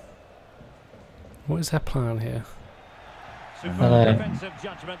 What is their plan here? Superb defensive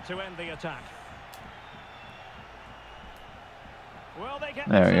judgment to end the attack. Well, they get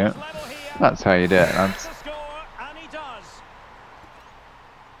There we go. themselves level here. That's how you do it, To lads. score, and he does.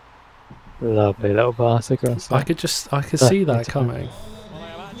 Lovely little pass across there. I could see that Perfect. coming. Well,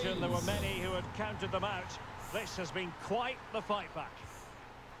 I imagine there were many who had counted them out. This has been quite the fight back.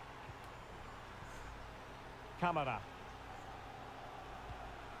 Camara.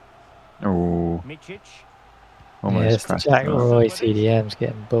 Oh, Micic. almost Yes, the pressed. Jack that. Roy CDM's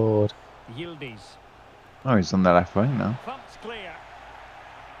getting bored. Yildiz. Oh, he's on the left wing now. Pumped clear.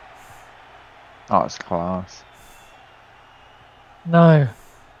 Oh, it's class. No.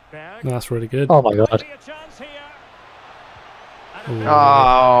 Berg. No, that's really good. Oh my God. Might be a chance here. And a Ooh.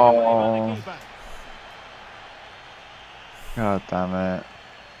 Oh, by the keeper. god damn it.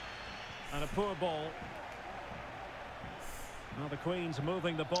 And a poor ball. Well, the Queen's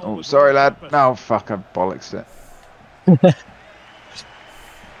moving the ball. Oh, with sorry, real lad. purpose. No, fuck, I bollocksed it.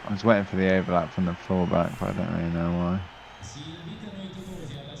 I was waiting for the overlap from the fullback, but I don't really know why.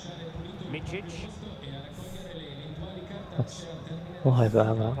 Micic. Why is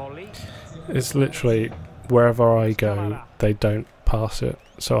that, man? Polly. It's literally wherever I go, they don't pass it,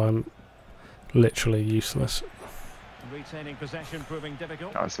 so I'm literally useless. Retaining possession proving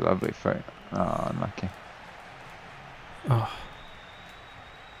difficult. That was a lovely throw. Oh, unlucky. Oh,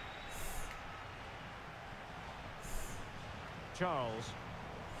 Charles.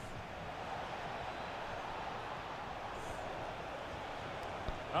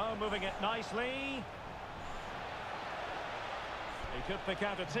 Oh, moving it nicely. He could pick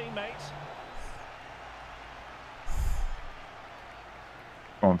out a teammate.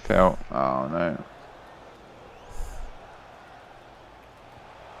 Go on, Phil. Oh, no.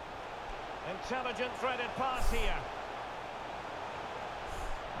 Intelligent threaded pass here.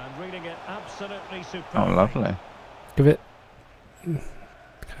 And reading it absolutely superb. Oh, lovely. give it.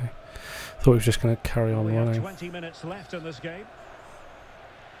 Okay. Thought he was just going to carry on We have running. 20 minutes left in this game.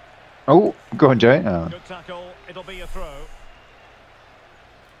 Oh, go on, Jay. Oh. Good tackle. It'll be a throw.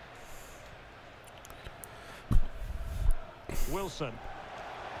 Wilson.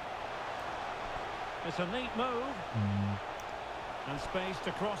 It's a neat move. And space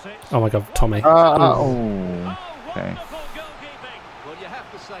to cross it. Oh my god, Tommy. Oh, Oh, okay. wonderful goalkeeping. Well, you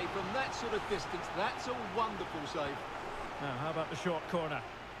have to say, from that sort of distance, that's a wonderful save. Now, how about the short corner?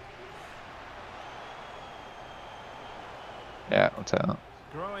 Yeah, I'll take that.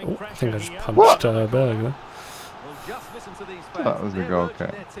 Growing Oh, I pressure think I just here. punched Berg there. Well, just listen to these fans. That was a They're goal urging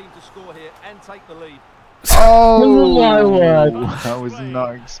kick. their team to score here and take the lead. Oh, my word. I was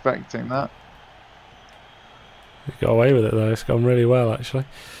not expecting that. He got away with it though, it's gone really well actually.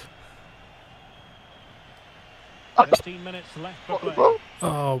 15 minutes left for play.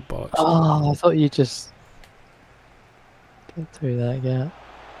 Oh, bollocks. Oh, I thought you just get through that gap.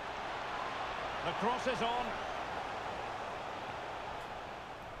 The cross is on.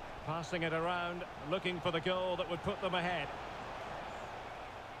 Passing it around, looking for the goal that would put them ahead.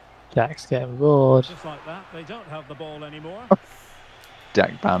 Jack's getting bored. Just like that, they don't have the ball anymore.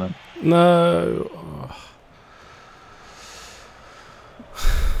 Jack Bannon. No. Oh.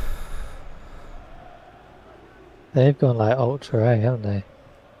 They've gone like Ultra A, haven't they?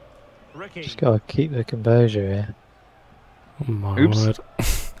 Ricky. Just gotta keep the composure here. Oh my Oops. word.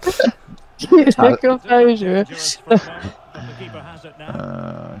 Keep the composure. Dangerous for a moment, but the keeper has it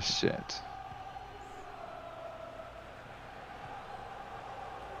now. Shit.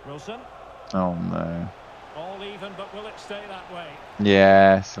 Wilson. Oh no. All even, but will it stay that way?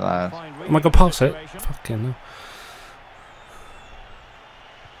 Yes, lad. Fine Am I gonna pass it? situation. Fucking hell.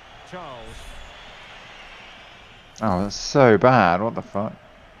 Charles. Oh, that's so bad. What the fuck?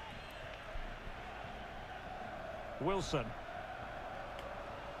 Wilson.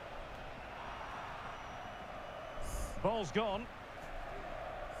 Ball's gone.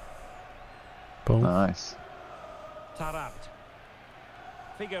 Ball. Nice. Tarat.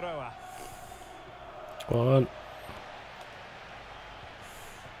 Figueroa. One.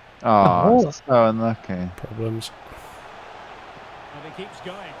 Oh, so unlucky. Problems. And he keeps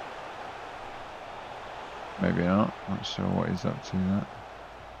going. Maybe not. Not sure what he's up to yet.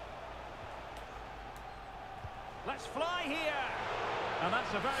 Let's fly here. And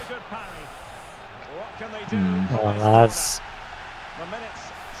that's a very good parry. What can they do? Come on, lads. The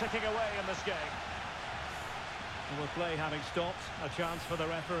minutes ticking away in this game. And with play having stopped, a chance for the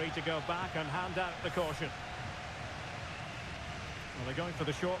referee to go back and hand out the caution. Well, they're going for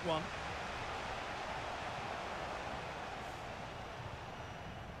the short one.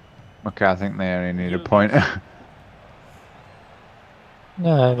 Okay, I think they only need a point.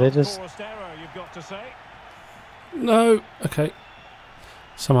 No, they just. Forced error, you've got to say. No. Okay.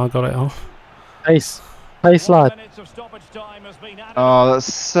 Somehow got it off. Pace 1 lad. minute of stoppage time has been added. Oh,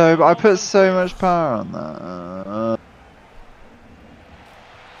 that's so. I put so much power on that.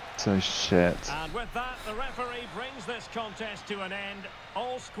 So shit. And with that, the referee brings this contest to an end.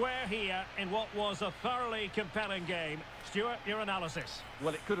 All square here in what was a thoroughly compelling game. Stuart, your analysis.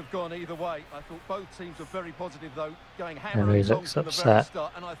 Well, it could have gone either way. I thought both teams were very positive, though, going Henry hammer and tong looks from the very upset.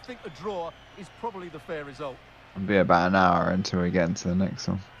 start. And I think a draw is probably the fair result. It'll be about an hour until we get into the next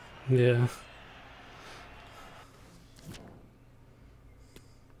one. Yeah.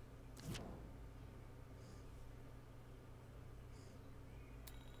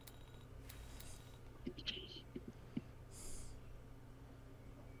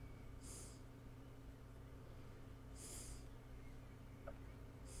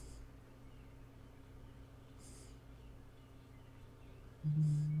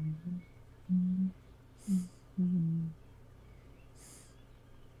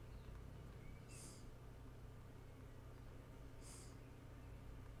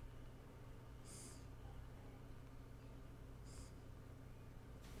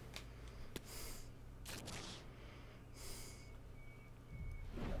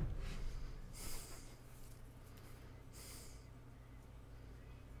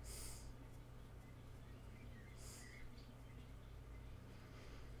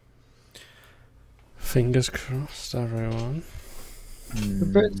 Fingers crossed, everyone. The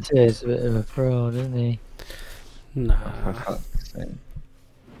Brit is a bit of a fraud, isn't he? Nah. He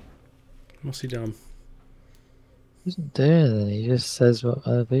What's he done? He doesn't do anything. He just says what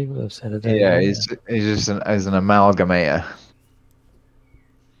other people have said. I don't Yeah, know. he's just as an amalgamator.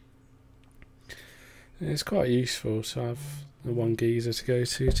 It's quite useful to have the one geezer to go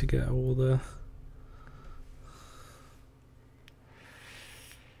to get all the.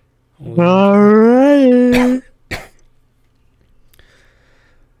 Alright. I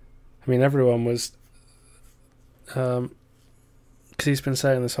mean, everyone was. Because he's been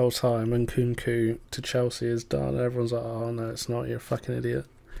saying this whole time, and Nkunku to Chelsea is done. Everyone's like, oh no, it's not. You're a fucking idiot.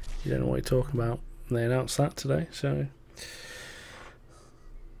 You don't know what you're talking about. And they announced that today, so.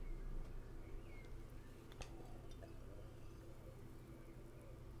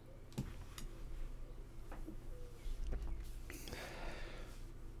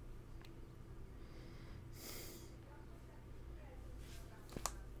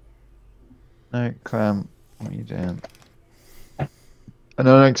 No, Clem, what are you doing? An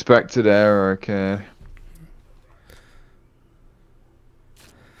unexpected error occurred.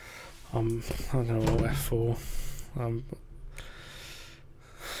 I don't know what F4.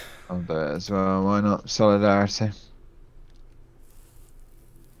 I'll do it as well, why not? Solidarity.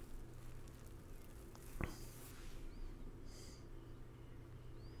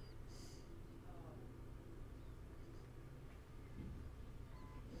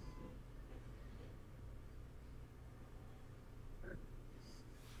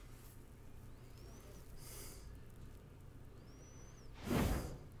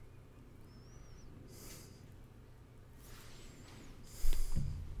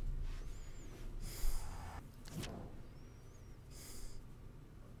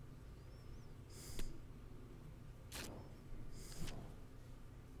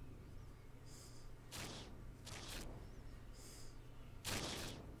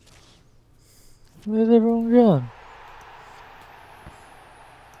 Where's everyone gone?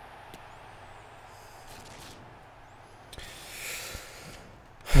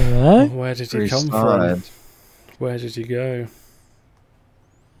 Hello? Where did he come from? Where did he go?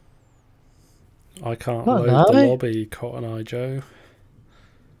 I can't Not load the now. lobby, Cotton Eye Joe.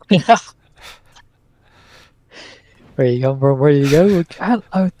 Where you come from? Where you go? We can't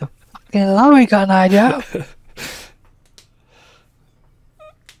load the fucking lobby, got an idea.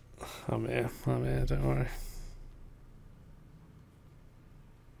 I'm here, don't worry.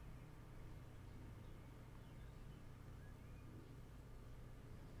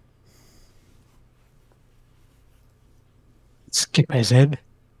 Skip his head.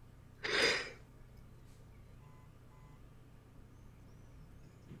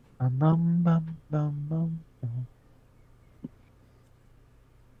 Bum, bum, bum, bum, bum.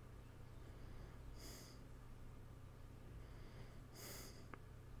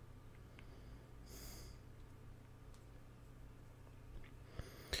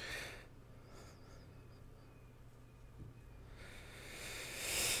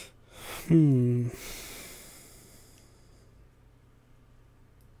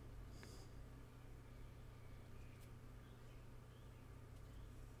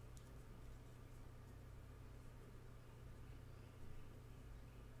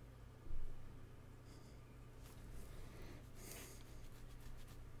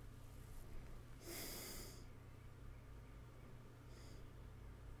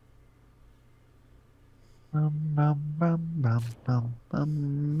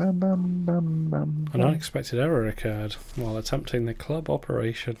 An unexpected error occurred while attempting the club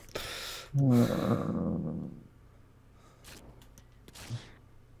operation.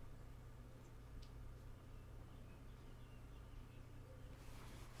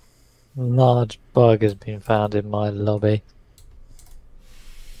 Large bug has been found in my lobby.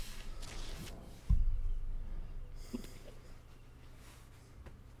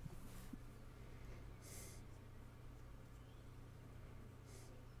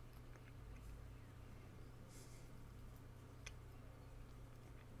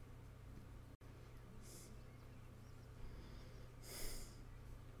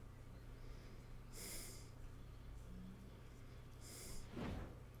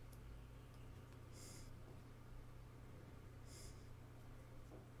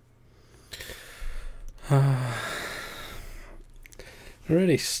 It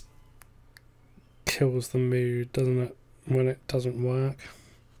really kills the mood, doesn't it, when it doesn't work?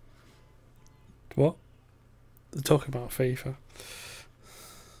 What? They're talking about FIFA.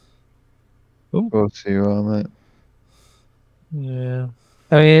 Of course you are, mate. Yeah.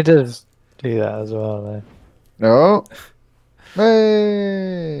 I mean, it does do that as well, though. No.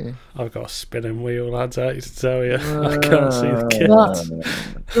 Hey. I've got a spinning wheel, lads, I hate to tell you. I can't see the kit. Not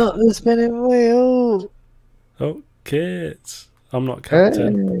the spinning wheel! Oh, kits. I'm not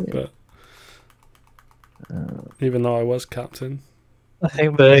captain, but even though I was captain. I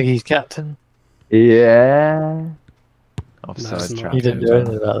think Bergie's captain. Yeah. No, Offside it's not. trap. You didn't do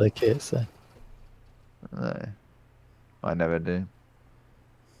anything about the kit, so. No. I never do.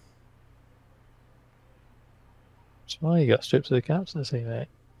 That's why you got stripped of the captaincy, mate.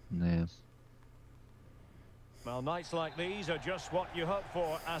 Yeah. Well, nights like these are just what you hope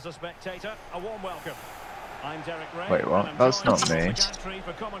for as a spectator. A warm welcome. I'm Derek Ray. Wait, what? That's not me.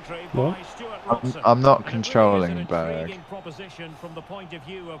 What? I'm not controlling Berg.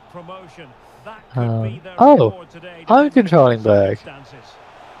 Oh, I'm controlling Berg.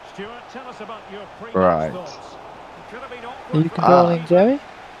 Stuart, tell us about your Right. Are you controlling Joey?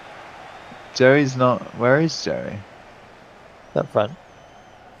 Joey's not. Where is Joey? Up front.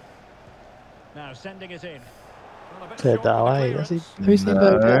 Now sending it in. Cleared that away. Have you seen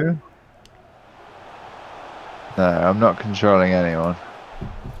Berg yet? No. No, I'm not controlling anyone.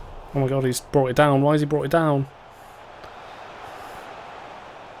 Oh my god, he's brought it down. Why has he brought it down?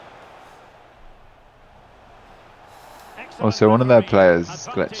 Also, one of their players is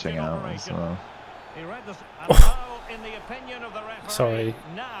glitching out as well. Sorry.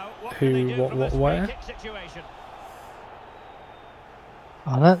 Who, what, where?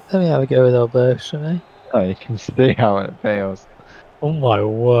 Oh, let me have a go with old Berg, shouldn't I? Oh, you can see how it fails. Oh my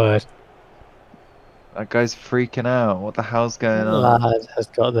word. That guy's freaking out. What the hell's going on? Lad has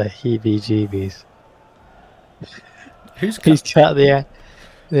got the heebie-jeebies. Who's He's got the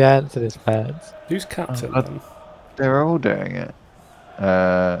ants in his pants. Who's captain Oh, then? They're all doing it.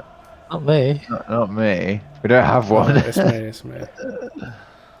 Not me. Not me. We don't have one. Oh, it's me.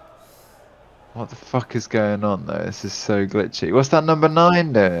 What the fuck is going on though? This is so glitchy. What's that number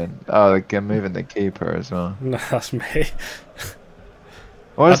 9 doing? Oh, they're moving the keeper as well. No, that's me.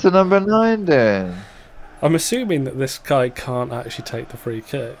 What's the number 9 doing? I'm assuming that this guy can't actually take the free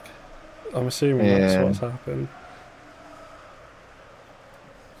kick. I'm assuming that's what's happened.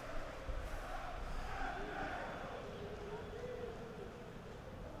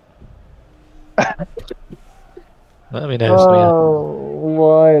 Let me know, Smith. Oh,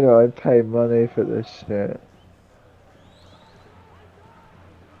 why do I pay money for this shit?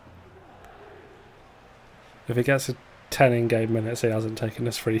 If he gets a 10 in-game minutes, he hasn't taken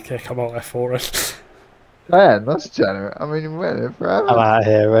this free kick. I'm all there for it. Man, that's generous. I mean, wait it forever. I'm out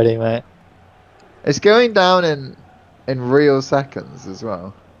here, ready, mate. It's going down in real seconds as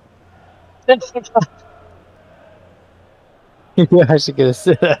well. You're actually gonna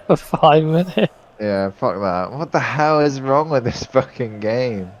sit there for 5 minutes. Yeah, fuck that. What the hell is wrong with this fucking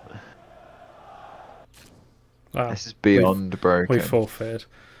game? Wow. This is beyond broken. We forfeited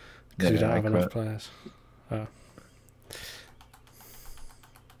because we don't I have quit. enough players. Oh.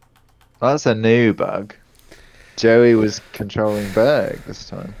 That's a new bug. Joey was controlling Berg this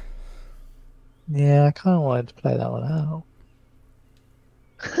time. Yeah, I kind of wanted to play that one out.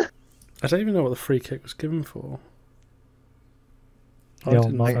 I don't even know what the free kick was given for. I The old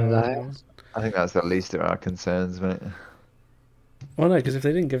didn't Martin know Lyle. it was. I think that's the least of our concerns, mate. Well, no, because if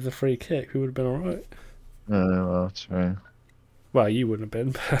they didn't give the free kick, we would have been alright. Oh, well, true. Well, you wouldn't have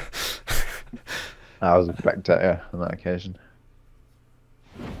been, but... I was a spectator on that occasion.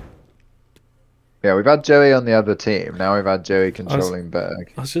 Yeah, we've had Joey on the other team. Now we've had Joey controlling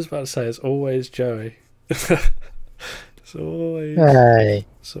Berg. I was just about to say, it's always Joey. It's always... Hey.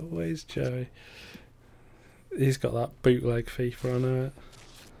 It's always Joey. He's got that bootleg FIFA, I know it.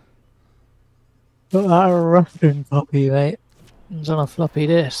 Got that Russian copy, mate. It's on a floppy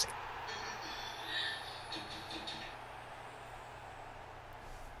disk.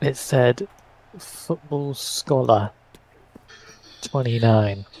 It said Football Scholar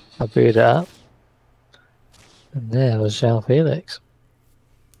 29. I booted it up. And there was Jean Felix.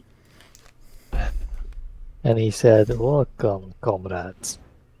 And he said, "Welcome, comrades.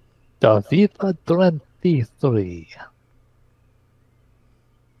 The FIFA 23.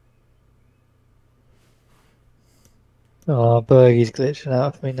 Oh, Bergie's glitching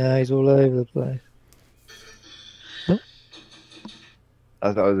out for me now. He's all over the place.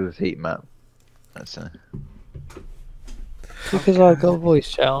 I thought it was a heat map. That's Because I got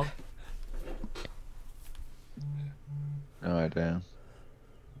voice chat on. no idea.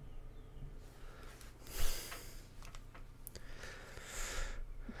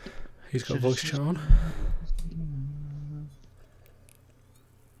 He's got voice chat on.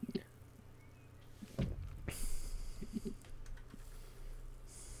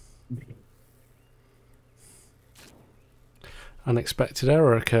 Unexpected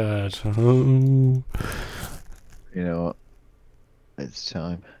error occurred. Oh. You know what? It's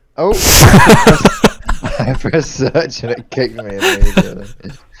time. Oh! I pressed search and it kicked me immediately.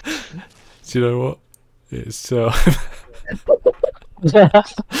 Do you know what? It's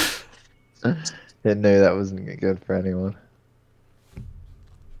It knew that wasn't good for anyone.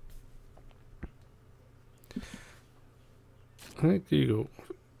 I think Google.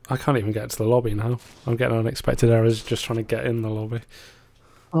 I can't even get to the lobby now. I'm getting unexpected errors just trying to get in the lobby.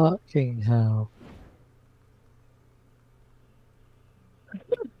 Fucking hell.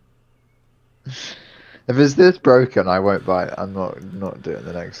 If it's this broken, I won't buy it. I'm not doing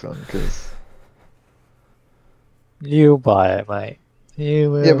the next one because. You buy it, mate.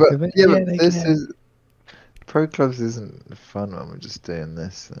 You will. Yeah, but again. this is Pro Clubs isn't fun when we're just doing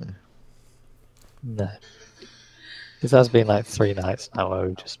this. So. No. Because that's been like 3 nights now where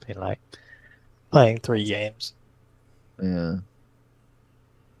we've just been like playing 3 games. Yeah.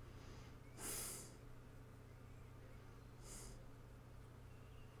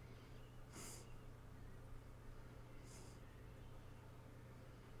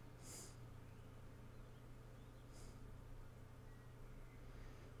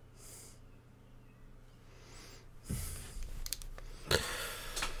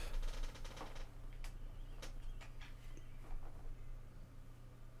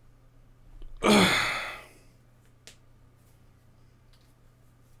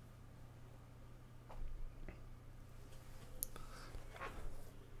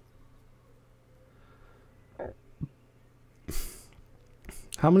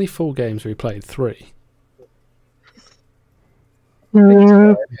 How many full games have we played? 3.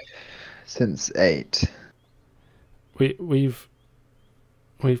 Since 8. We've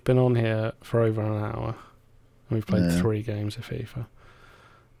been on here for over an hour, and we've played 3 games of FIFA.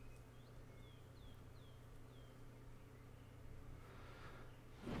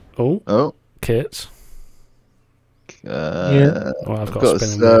 Oh, Oh, kits. Yeah. Well, I've got got a a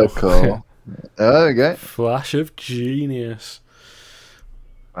spinning wheel. circle. Oh, there we go. Flash of genius.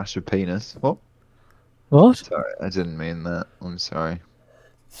 Flash of penis. What? What? Sorry, I didn't mean that. I'm sorry.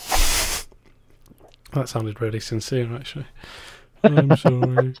 That sounded really sincere, actually. I'm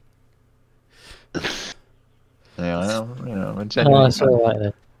sorry. Yeah, I am. You know, I'm a Oh, genuine that's alright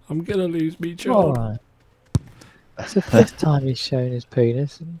then. I'm gonna lose me job. Alright. It's the 5th time he's shown his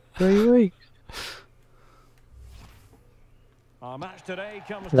penis in 3 weeks. Our match today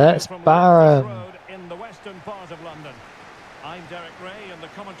comes Let's from bar Whitford 'em. Road in the western part of London. I'm Derek Ray in the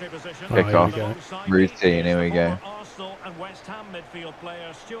commentary position. Oh, here we Kick go. Alongside me Routine, is here the we go. former Arsenal and West Ham midfield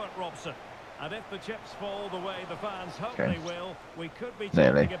player Stuart Robson. And if the chips fall the way the fans hope Okay. they will, we could be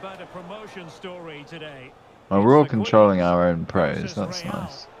Nearly. talking about a promotion story today. Well, It's we're all the controlling Queens our own pros. versus That's Real.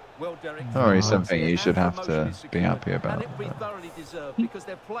 nice. Well, Derek, Or Oh. something you should have promotion to is be secured, happy and about. it will be thoroughly deserved because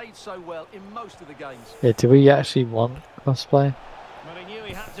they've played so well in most of the games. Yeah, do we actually want crossplay? But he knew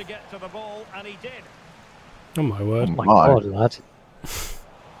he had to get to the ball, and he did. Oh my word. Oh my My. god, lad.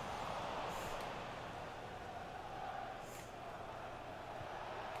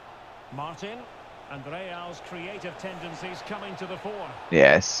 Martin, and Real's creative tendencies coming to the fore.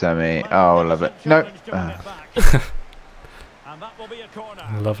 Yes, Sammy. Oh, love it. Magnificent Nope. challenge to win it back. And that will be a corner.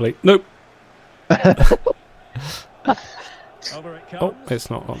 Lovely. Nope. Over it Oh, comes. it's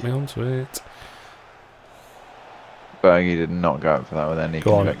not got me onto it. Bergie did not go up for that with any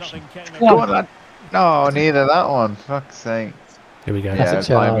Go on. conviction. Nothing came Go of on, it. lad. No, neither that one. Fuck's sake. Here we go. Yeah, That's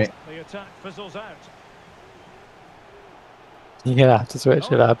a blind chance. me. The attack fizzles out. You're gonna have to switch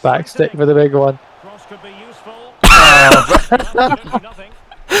to that back stick for the big one. Cross could be useful. Absolutely nothing.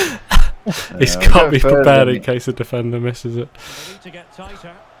 He's Yeah, got we'll to be go further prepared than in case the defender misses it. They need to get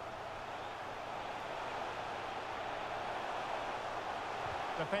tighter.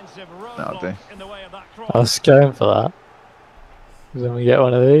 Defensive That'll do. roadblock in the way of that cross. I was going for that. 'Cause then we get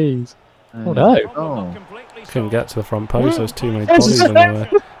one of these. Oh no. Problem Oh. not completely Couldn't solved. get to the front post. There's too many Yes, bodies in the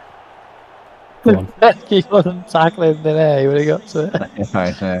way. Go on. He wasn't tackling in there, he would have got to it.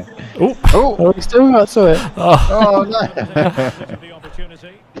 I know. Oh, Oh, Oh, he still got to it. oh. oh Take no. advantage of the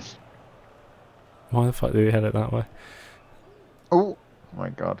opportunity. Why the fuck did he head it that way? Oh my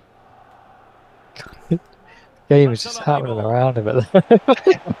god. Game was just happening around a bit there.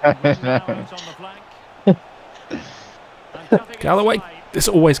 Now out on the flank. And cutting Galloway. inside. It's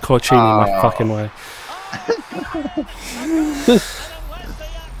always Corcini in my Oh. fucking way.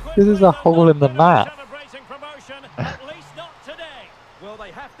 This is a hole in the map. Celebrating promotion, at least not today. Well,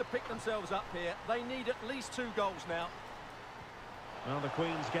 they have to pick themselves up here. They need at least 2 goals now. Well, the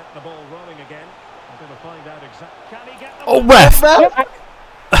Queens get the ball rolling again. We're going to find out exactly. Can he get the Oh, ball? ref!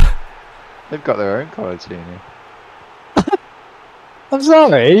 They've got their own Colaccini. I'm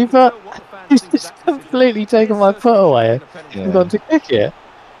sorry, but What the fans he's think of just that decision. completely taken my foot away. Yeah. I've gone to kick it.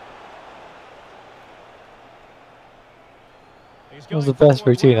 He's That was the going best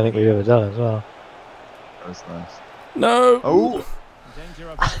forward routine I well think we've here. ever done as well. That was nice. No! Oh, Danger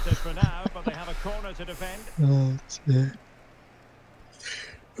averted for now, but they have a corner to defend. Oh dear.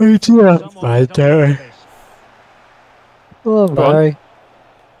 Oh dear. Someone Bye, has done Derry. this. Come on, Go on. Barry.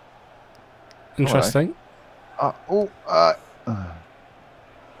 Interesting. Dad,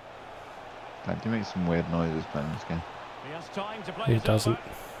 you make some weird noises playing this game. He has time to play He it doesn't. over.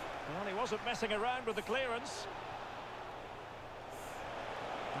 Well, he wasn't messing around with the clearance.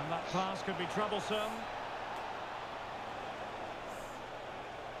 And that pass could be troublesome.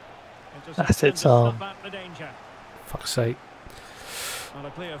 That's it, Interception to Tom. snuff out the danger. Fuck's sake. And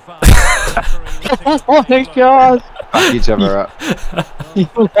a clear foul. Oh my god! Back each other up. You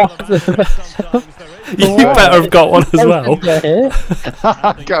You better have got one as well.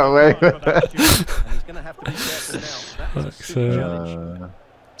 Got away with it. And he's going to have to be careful now. That is a Fuck's super sake. challenge.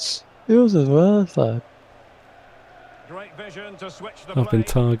 Yours as well, though. Great vision to switch the I've been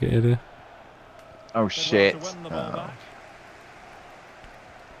play. targeted here. Oh Good shit. work to win the ball Oh. back.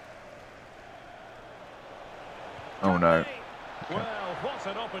 Oh no. Well, what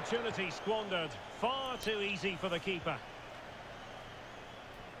an opportunity squandered. Far too easy for the keeper.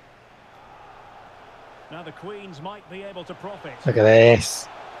 Now the Queens might be able to profit. Look at this.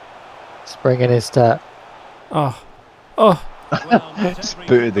 Spring in his step. Oh. Oh. Well, not Just every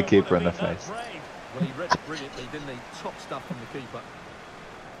booted the keeper keeper in would the have been face. that brave. Well, he read it brilliantly, didn't he? Top stuff from the keeper.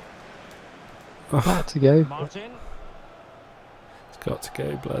 Got to go. Martin, It's got to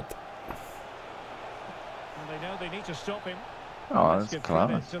go, blood. and they know they need to stop him. Oh, Let's that's give class.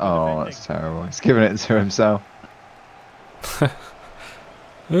 credit to the Oh, defending. that's terrible. He's giving it to himself.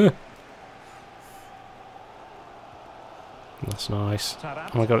 That's nice.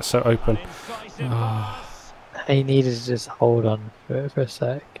 Taarabt, Oh my god, it's so open. an incisive Ah. pass. He needed to just hold on for a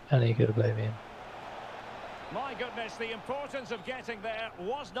sec, and he could have played me in. My goodness, the importance of getting there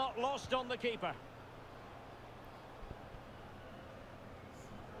was not lost on the keeper.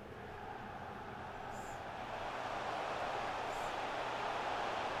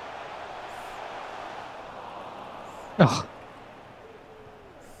 Oh,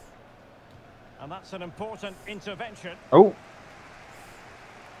 And that's an important intervention. Oh,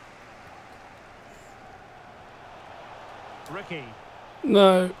 Ricky.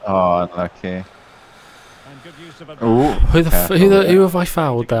 No. oh, unlucky. And good use of Oh, Who who have I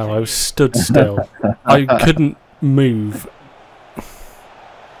fouled there? I was stood still. I couldn't move.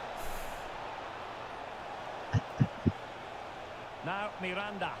 Now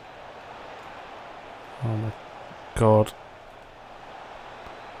Miranda. Oh my god.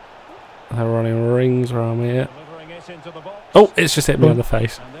 They're running rings around me here. Delivering it into the box. Oh, it's just hit me on the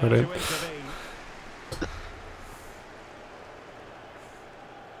face. And there Brilliant. to intervene.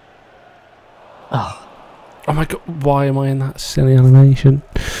 oh, Oh my god, why am I in that silly animation?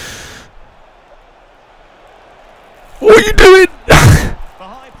 What are you doing? The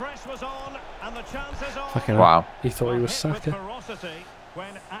high press was on, and the chances are. Fucking wow. He thought he was hit with Saka. ferocity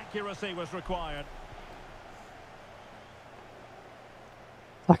when accuracy was required.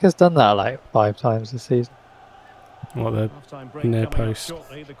 Saka's done that like 5 times this season. What the Half-time break near coming up post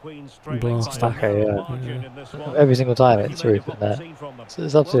shortly. The Queens trailing blast. by a Saka, narrow yeah. margin in this one. Every single time it's Speculate through of from what we've there. seen from them. So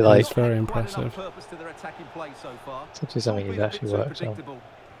it's obviously Well, like it's very Quite enough impressive. purpose to their attacking play so far. it's obviously something Not you've been a bit actually too worked on. predictable.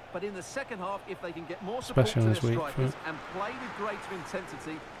 But in the second half, if they can get more support Especially to on their this week strikers foot. and play with greater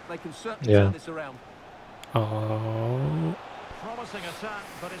intensity, they can certainly Yeah. turn this around. Oh. Promising attack,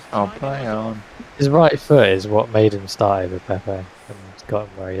 but it's Oh, timing play was off. on. His right foot is what made him start over Pepe and got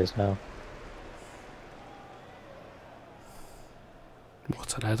him where he is now.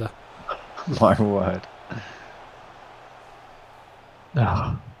 What a header. My word.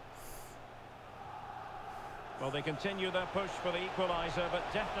 Oh, Well, they continue their push for the equaliser, but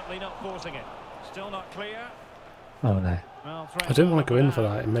definitely not forcing it. Still not clear. oh no. Well, I didn't want to go in for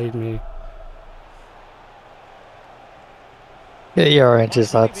that. It made me. Get your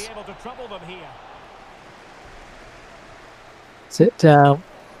oranges, Might be lads. able to trouble them here. Sit down.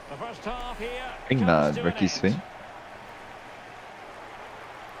 The first half here Big comes nod, to an Ricky's end. feet.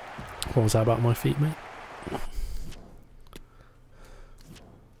 What was that about my feet, mate?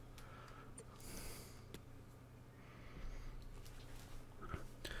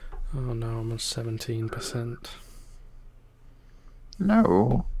 Oh no, I'm on 17%.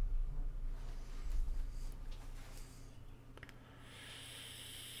 No.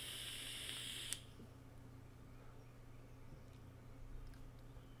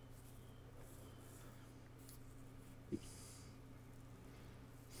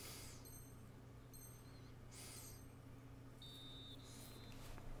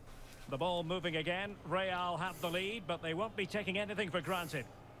 The ball moving again. Real have the lead, but they won't be taking anything for granted.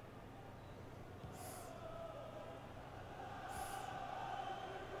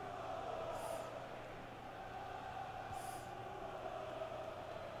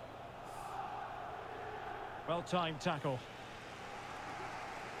 Well-timed tackle.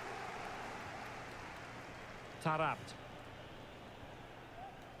 Tarabt.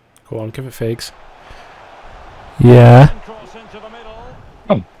 Go on, give it figs. Yeah. Cross into the middle.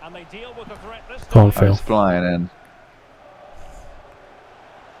 Oh. And they deal with the threat this Go on, time. Phil. It's flying in.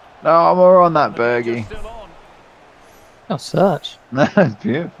 No, more on that The danger Bergie. still on. Oh, search. That's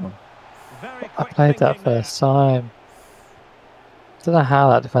beautiful. Very I quick played that thinking there. first time. Don't know how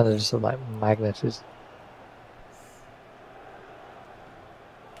that defender just sort of like magneted.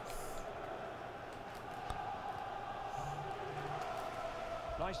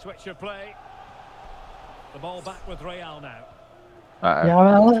 Nice switch of play. The ball back with Real now. Uh-oh. Yeah,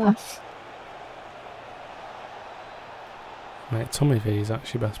 I left. Mate, Tommy V is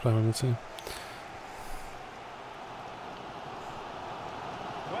actually best player on the team.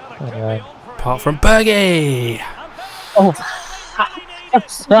 Well, it could Anyway. be on for a Apart from here. Bergie! And Oh, that's really needed.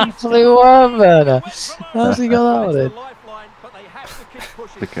 that's actually one, Werner. Went from How's he got that one It's in? a lifeline, but they have to keep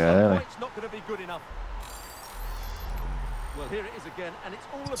pushing. Look A early. point's not going to be good enough. Well, here it is again, and it's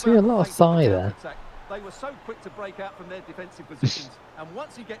all See about a lot of the pace thigh the there. counter-attack. They were so quick to break out from their defensive positions, and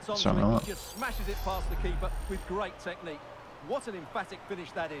once he gets onto Something it, like he just smashes it past the keeper with great technique. What an emphatic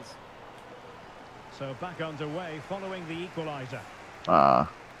finish that is. So back underway following the equaliser. Ah.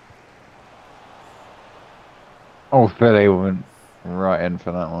 Oh, Philly went right in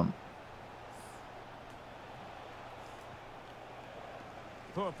for that one.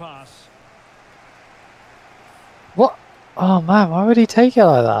 Poor pass. What? Oh man, why would he take it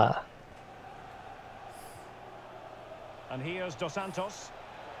like that? And here's Dos Santos.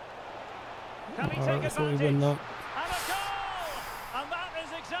 Can he Oh, take I thought advantage? he'd win that. And a goal! And that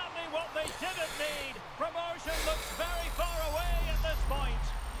is exactly what they didn't need. Promotion looks very far away at this point.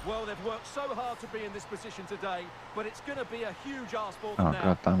 Well, they've worked so hard to be in this position today, but it's going to be a huge ask for them Oh, now.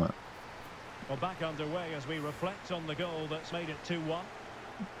 god damn it. Well, back underway as we reflect on the goal that's made it 2-1.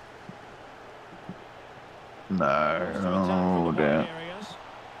 No. Oh, dear.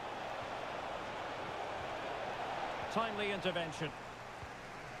 Timely intervention.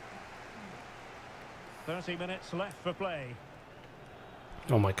 30 minutes left for play.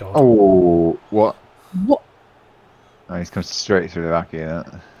 Oh my god. Oh, what? What? Oh, he's come straight through the back here.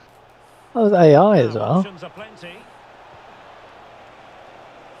 That. That was AI as well. Options are plenty.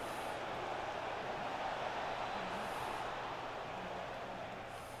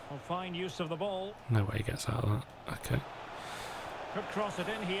 Well, fine use of the ball. No way he gets out of that. Okay. Could cross it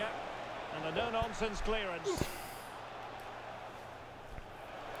in here. And a no-nonsense clearance.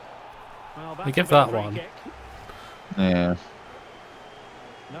 Well, We give that one. kick. Yeah.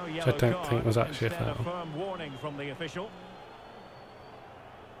 No Which I yellow don't card, think was actually a instead foul. firm warning from the official.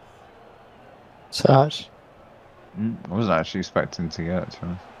 Touch. I wasn't actually expecting to get it to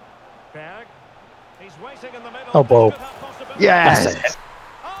him. Berg. He's waiting in the middle. Oh, ball. Could have possibility. Yes!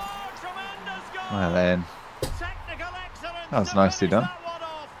 Oh, tremendous goal! Well then. Technical excellence. That was to nicely finish done. that one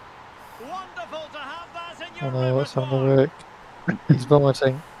off. Wonderful to have that in Oh your no, what's on the repertoire. work? He's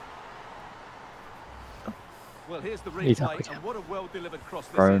vomiting. Well, here's the He's replay, happy. and what a well-delivered cross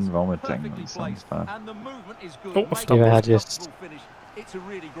this Prone is. vomiting, Perfectly that sounds placed, bad. and the movement is good. Oh, Making stop. Yeah, it a just- comfortable finish. It's a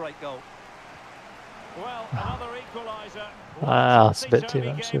really great goal. Well, another equaliser. Ah, it's a bit too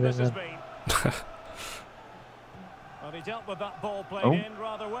Topsy-turvy much game of this it has been. Well, he dealt with that ball played Oh. in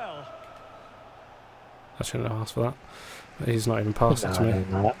rather well. I shouldn't have asked for that. He's not even passed it to me.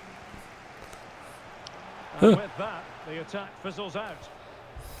 No. And with that, the attack fizzles out.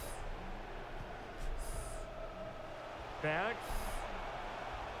 Berg.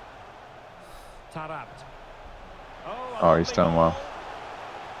 Tarabt. Oh, he's done well.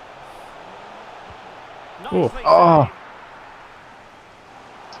 Nicely Oh. saved.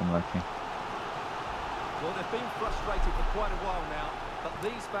 It's unlucky. Well, they've been frustrated for quite a while now, but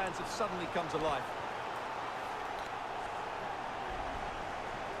these fans have suddenly come to life.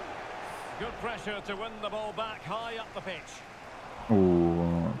 Good pressure to win the ball back high up the pitch. Oh,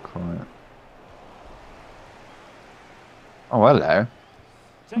 not quite. Oh, hello.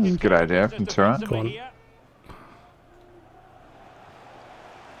 Taking a good care idea of from business Turan. defensively Go on. here.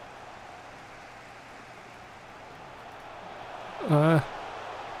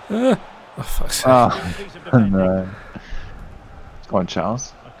 Oh, fuck's sake. Oh, Good piece of defending. no. Go on,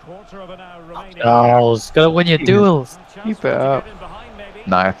 Charles. A quarter of an hour remaining. Charles, gotta win your duels. A chance Keep for him it to up. get in behind, maybe.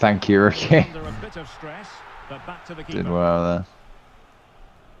 No, thank you, Ricky. Under a bit of stress, but back to the keeper. Did well there.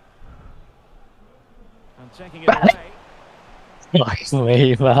 And taking it away. Like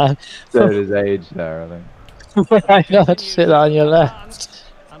me, man. Showed his age there, I think. I know, just sit on your left.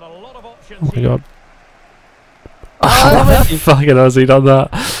 And a lot of Oh options my here. god. Oh, fucking has he done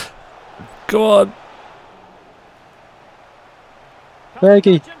that? Go on.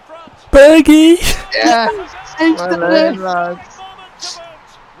 Bergie. Touch in front. Bergie! Yeah! Change Well the then, left. lads. Moment to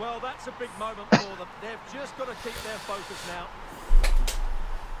boot. Well, that's a big moment for them. They've just got to keep their focus now.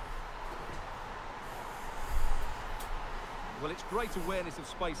 Well, it's great awareness of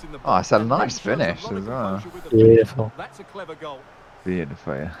space in the Oh, it's a and nice shows a finish lot of as well. composure with the finish. Beautiful. That's a clever goal.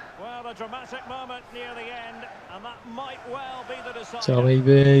 Beautiful, yeah. Well, a dramatic moment near the end, and that might well be the decider. Tommy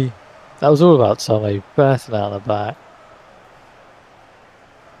B. That was all about Tommy. Bursting out the back.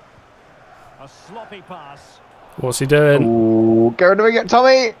 A sloppy pass. What's he doing? Ooh, go to get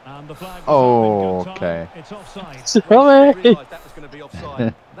Tommy! And the flag was Oh, up in good time. okay. It's offside. Tommy! Realised that was going to be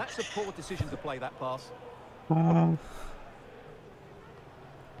offside. That's a poor decision to play that pass.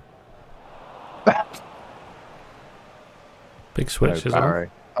 Big switch as well. Barry.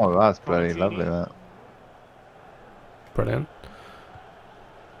 Oh, that's bloody lovely, that. Brilliant.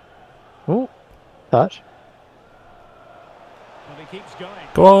 Oh, touch. And he keeps going.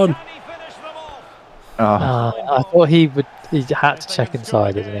 Go on. Can he finish them off? Oh, I thought he would. He had If to they check can score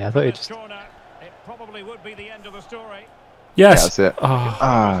inside, didn't he? again I thought from he this just. corner, it probably would be the end of the story. Yes. that's it. Oh,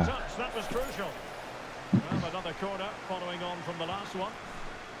 Ah. Touch, that was crucial. Well, another corner following on from the last one.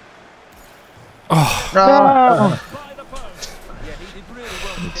 No. By the post. Yeah, he did really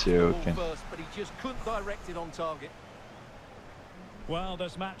well to get the Joking. ball first, but he just couldn't direct it on target. Well,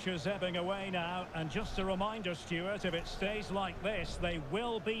 this match is ebbing away now, and just a reminder, Stuart, if it stays like this, they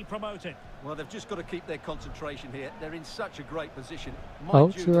will be promoted. Well, they've just got to keep their concentration here. They're in such a great position. Oh,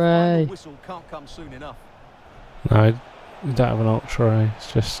 Mind you, the hooray. final whistle can't come soon enough. no. You don't have an Ultra A.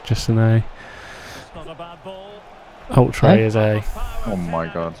 It's just an A. It's not a bad ball. Ultra A is A. Oh my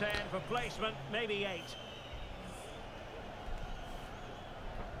God. 10 for placement, maybe 8.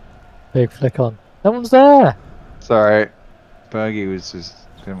 Big flick on. No one's there. Sorry. Bergie was just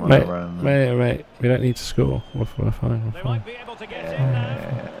didn't want to run. Mate, we don't need to score. We're fine. We're They fine. might be able to get in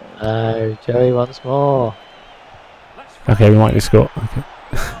now. No, Joey once more. Okay, we might need to score. Okay.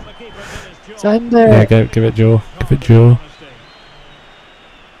 Well, the keeper did his job. Send Yeah, it. give it Joe. Give it Joe.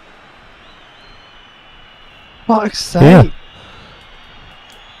 Fuck's sake. Yeah.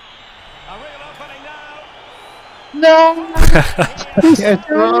 A real opening now. No. Yes,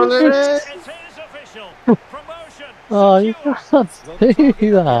 rolling it. It is official. Promotion. Oh, you secured. can't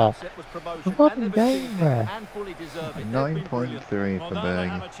do that. Upset was promotion, Fucking and they've game, achieved it, bruh. and fully deserve it. They've been brilliant. 9.3 Well, for now they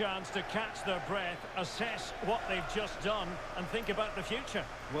have Bergie. a chance to catch their breath, assess what they've just done, and think about the future.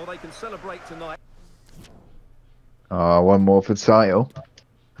 Well, they can celebrate tonight. Oh, one more for the title.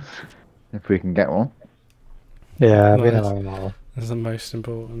 If we can get one. Yeah, we Nice. don't know. That's the most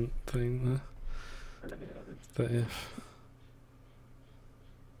important thing there. That if.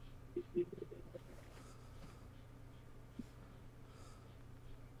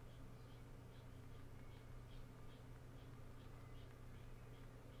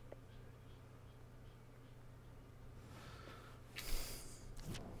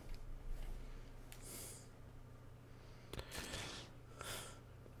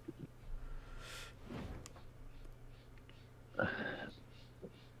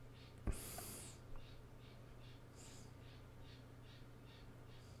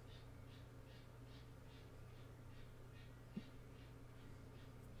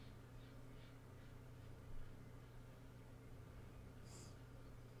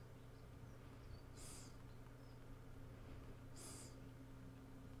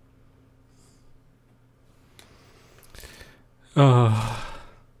 Oh,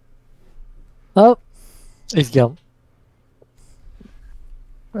 Oh, he's gone.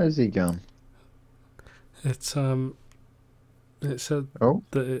 Where's he gone? it said Oh.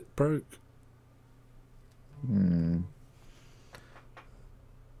 that it broke. Hmm.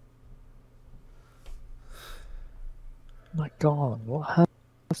 My God, what happened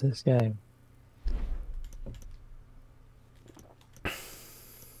to this game?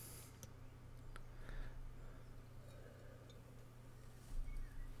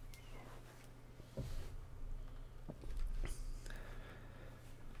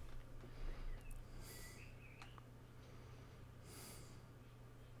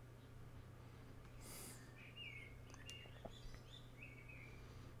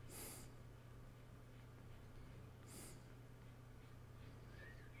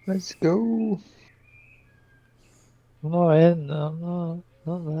 Let's go. I'm not in. I'm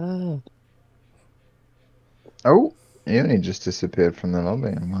not there. Oh, he only just disappeared from the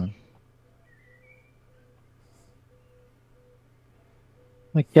lobby. Man.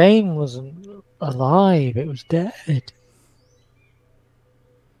 My game wasn't alive. It was dead.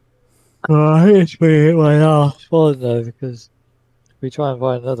 Oh, it's me hit my last one though, because if we try and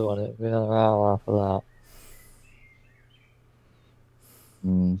find another one, it'll be another hour after that.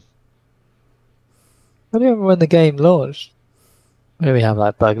 Hmm. I remember when the game launched. We have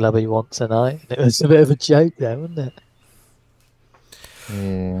like bug lobby once a night. It was a bit of a joke there, wasn't it?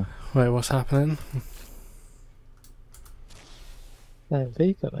 Yeah. Wait, what's happening? Playing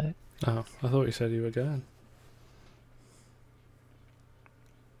FIFA, mate. Oh, I thought you said you were going.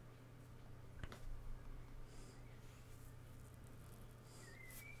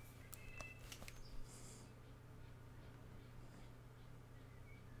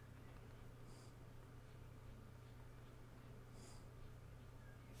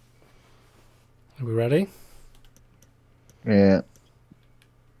 Are we ready? Yeah.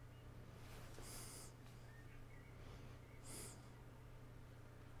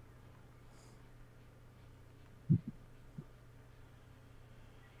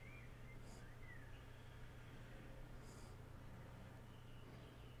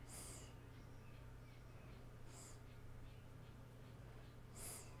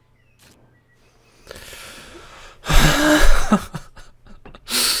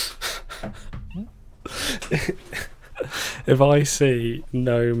 If I see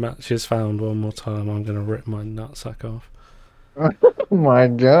no matches found one more time, I'm going to rip my nutsack off. Oh my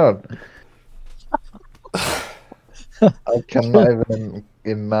God. I cannot even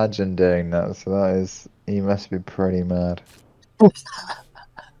imagine doing that. So that is, he must be pretty mad.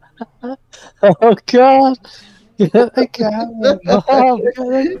 Oh God! Get the camera! Mom, get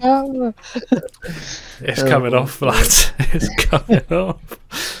the camera! It's coming off, lads. It's coming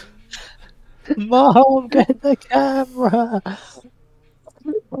off. Mom, get the camera.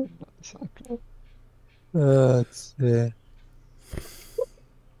 Oh, dear.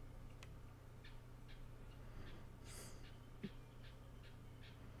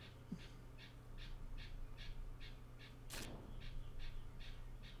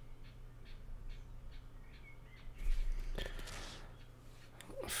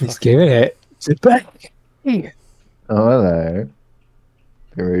 He's giving it to Beck. Oh, hello.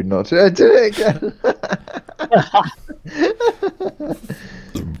 Be rude not to do it again.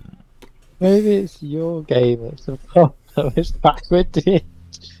 Maybe it's your game that's the problem. It's backward.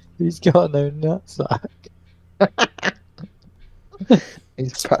 He's got no nutsack.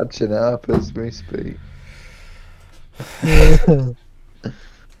 He's patching it up as we speak.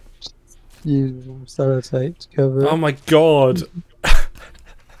 Use sellotape to cover Oh it. my god!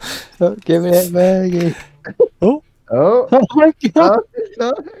 Stop giving it Maggie. Oh! Oh, Oh my god!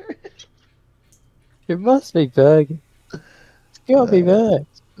 no. It must be Bergie. It's gotta be Berg.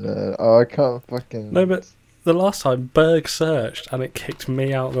 Oh, I can't fucking. No, but the last time Berg searched and it kicked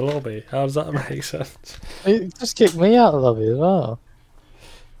me out of the lobby. How does that make sense? It just kicked me out of the lobby as well.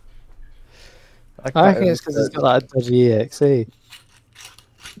 I reckon it's because he's got that dodgy EXE.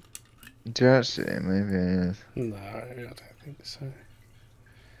 Do you actually? Maybe it is. No, I don't think so.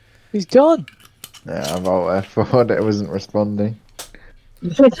 He's gone. Yeah, I've alt F4'd it wasn't responding.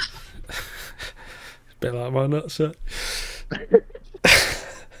 It's a bit like my nutsack.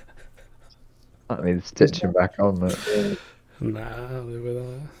 I need stitching back on it. Nah, I'll live with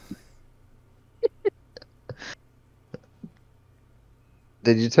that.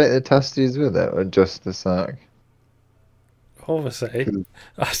 Did you take the testes with it, or just the sack? Obviously,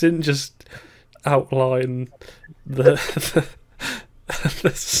 I didn't just outline the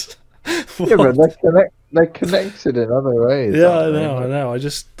Yeah, but they're connected in other ways. Yeah, I aren't they? know. I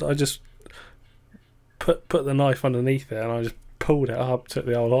just put the knife underneath it and I just pulled it up, took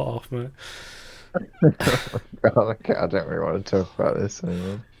the old lot off, mate. God, okay, I don't really want to talk about this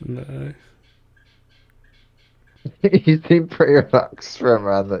anymore. No. You seem pretty relaxed for a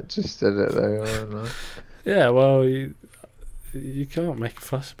man that just did it, though. I don't know. Yeah, well, you can't make a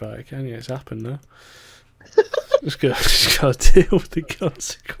fuss about it, can you? It's happened now. just got to deal with the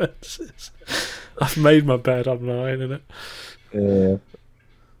consequences. I've made my bed, I'm lying in it.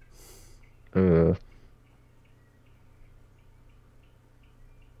 Yeah.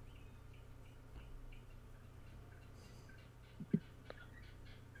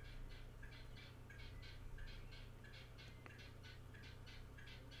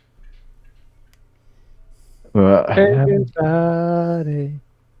 Well, Everybody.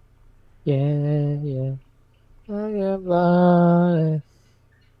 Yeah. Everybody.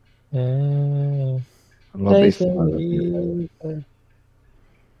 Yeah. lobby They say fun. we-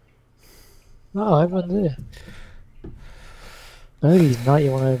 Oh, everyone's here. Oh, he's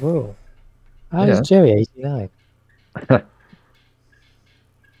 91 overall. How's Yeah. Jerry 89?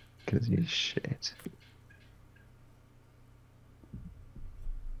 Because he's shit.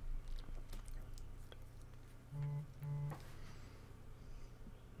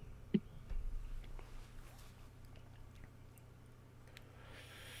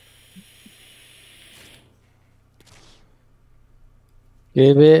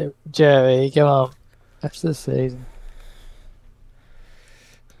 Give it, Jerry, come on. That's the season.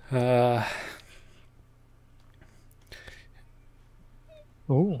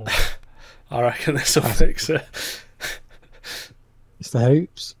 Ooh, I reckon this will fix it. it's the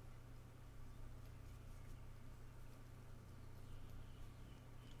hoops.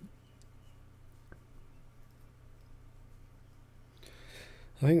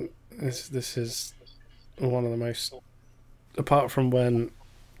 I think this is one of the most, apart from when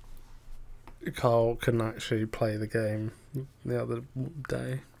Carl couldn't actually play the game the other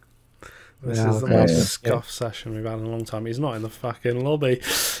day. This Yeah, is the okay. most scuffed session we've had in a long time. He's not in the fucking lobby.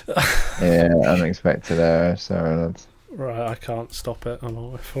 Yeah, unexpected error. Sorry, lads. Right, I can't stop it. I'm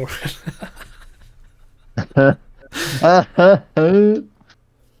all for it.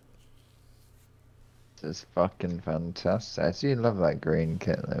 This is fucking fantastic. I do love that green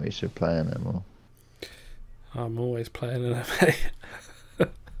kit though. We should play in it more. I'm always playing in it, mate.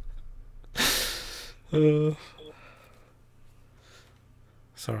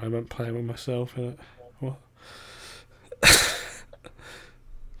 Sorry, I meant playing with myself in it. What?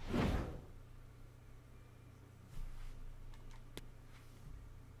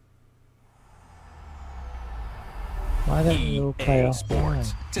 Why don't we all play EA off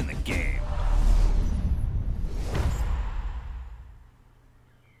Sports. It's in the game.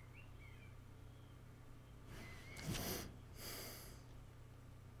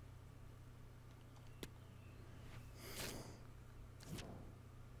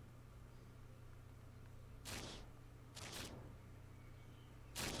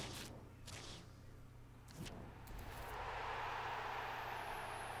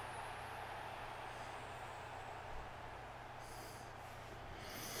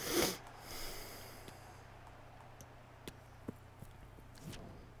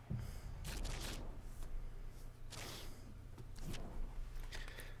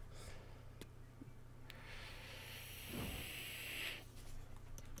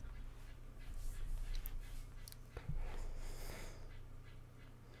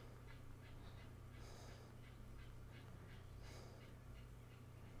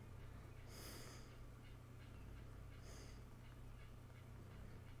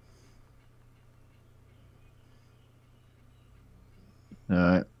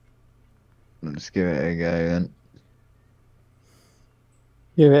 Alright. Let's give it a go then.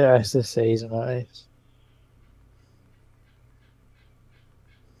 Give it the rest of the season, at least.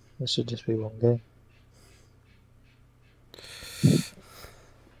 This should just be one game.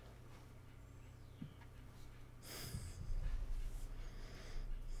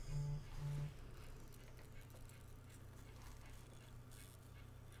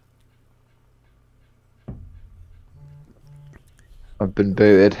 I've been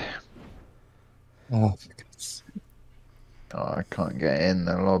booted. Oh, for God's sake. Oh, I can't get in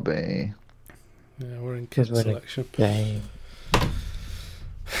the lobby. Yeah, we're in Because kit we're in a selection. game.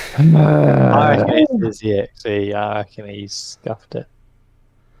 I reckon it's his EXE. I reckon he's scuffed it.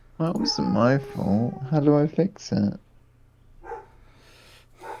 That wasn't my fault. How do I fix it?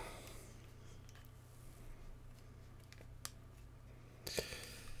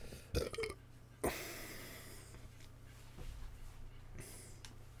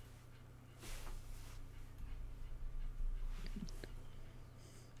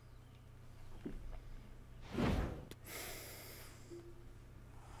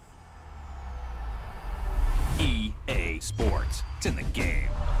 EA Sports. It's in the game.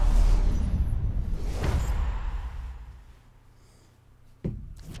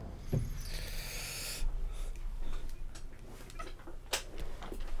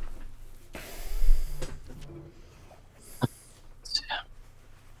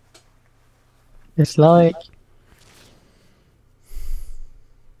 It's like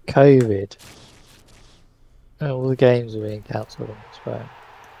COVID. All the games are being cancelled on this phone.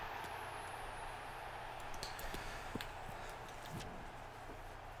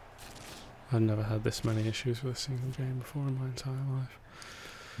 I've never had this many issues with a single game before in my entire life.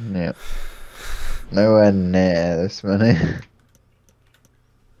 Yep. Nowhere near this many.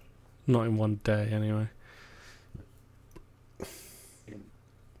 Not in one day, anyway.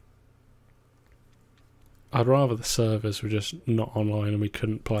 I'd rather the servers were just not online and we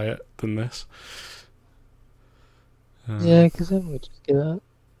couldn't play it than this. Yeah, because then we'd just give up.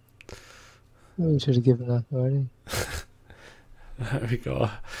 We should have given up already. We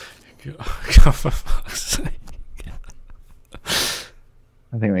got for fuck's sake.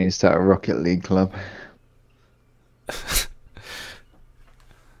 I think we need to start a Rocket League club.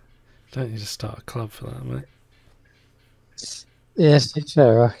 Don't need to start a club for that, mate. Yes, it's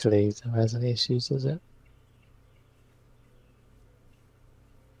fair. Rocket League never has any issues, does it?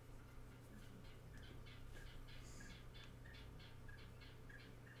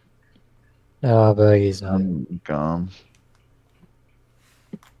 Oh, Bergie's not. I'm gone.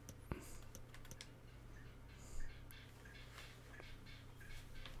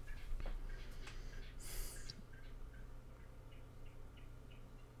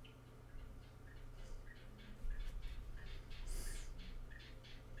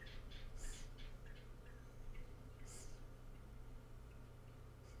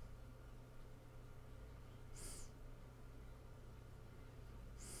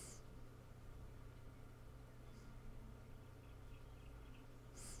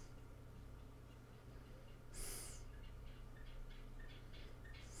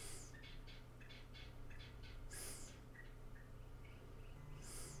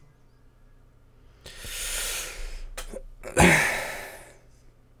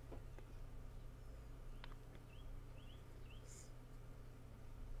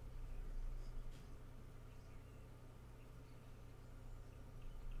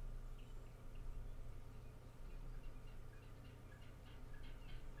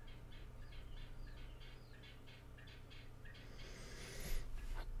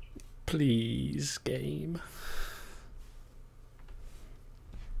 Please, game.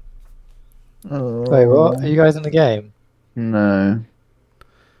 Oh. Wait, what? Are you guys in the game? No.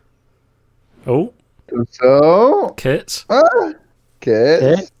 Oh, So. kits.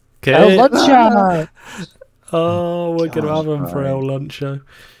 Kids. Kit. Oh, lunch! Oh, we're going to have them for right. El Luncho.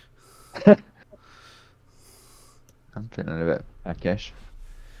 I'm feeling a bit peckish.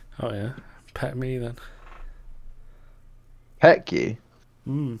 Oh, yeah. Pet me then. Pecky?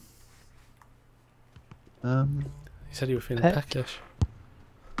 You said you were feeling Peck. peckish.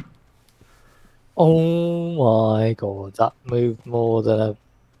 Oh my god, that moved more than a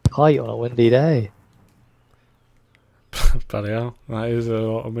kite on a windy day. Bloody hell. That is a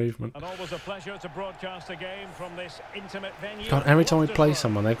lot of movement. And always a pleasure to broadcast a game from this intimate venue. God, every time we play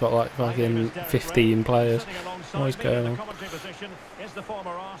someone, they've got like fucking 15 players. What is going on? Is the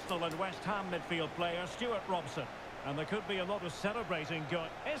former Arsenal and West Ham midfield player Stuart Robson, and there could be a lot of celebrating going.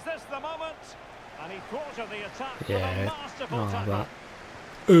 Is this the moment? And he thwarted the attack with a Yeah. masterful Oh, tackle. that.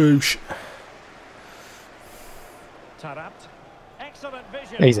 Oosh. Tarabt. Excellent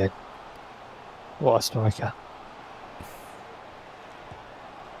vision. He's in. What a striker.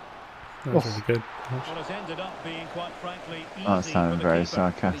 That was really good. Well, it's ended up being quite frankly easy That for sounded the very keeper. He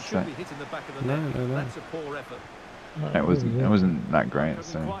sarcastic. should be hitting the back of the No, net. no, no. That's a poor effort. It wasn't that great, Couldn't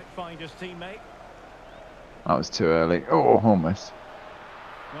so quite find his teammate. that was too early. Oh, almost.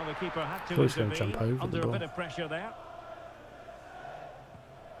 Well, the keeper had to Thought he was gonna intervene jump over the under a ball. bit of pressure there.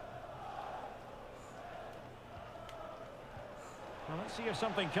 Well, let's see if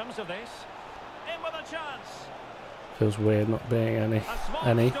something comes of this. In with a chance. Feels weird not being A small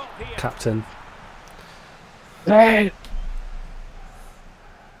any stop here. captain.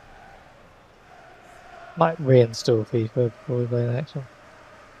 Might reinstall FIFA before we play the next one.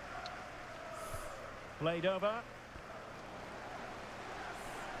 Played over.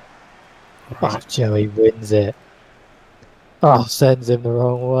 Oh, Joey wins it. Oh, sends him the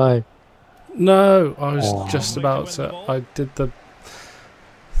wrong way. No, I was Oh. just about to. I did the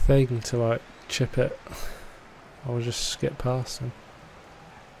thing to like chip it. I will just skip past him.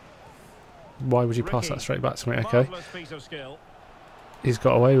 Why would you pass that straight back to me? Okay, Marvellous piece of skill. he's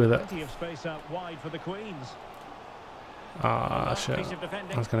got away with it. Plenty of space out wide for the Queens. Ah, Well, shit. piece of I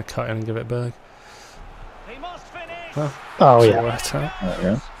defending. was going to cut in and give it Berg. He must finish. Well, Oh, yeah. right out. There we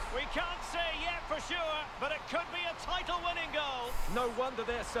go. We can't say yet for sure, but it could be a title-winning goal. No wonder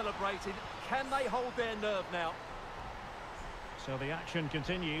they're celebrating. Can they hold their nerve now? So the action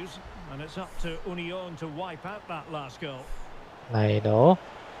continues, and it's up to Union to wipe out that last goal. No.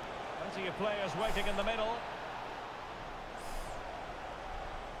 Plenty of players waiting in the middle.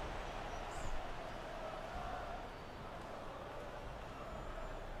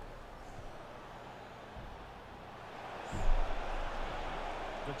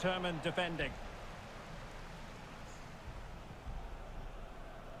 Determined defending.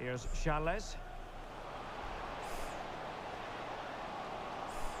 Here's Charles.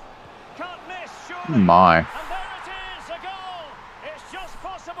 Can't miss, surely. My. And there it is, a goal. It's just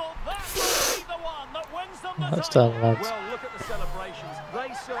possible that will be the one that wins them the That's title. done, lads. Well, look at the celebrations.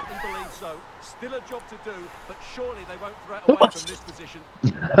 They certainly believe so. Still a job to do, but surely they won't throw it away from this position.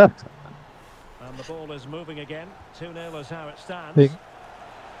 And the ball is moving again. 2-0 is how it stands. Big-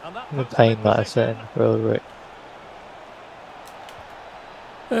 And that The puts them in pain that I set in position. for Ulrich.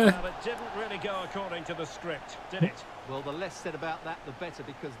 Well, it didn't really go according to the script, did it? Well, the less said about that, the better,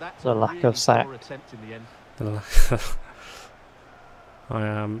 because that's The a lack really of sack. poor attempt in the end. I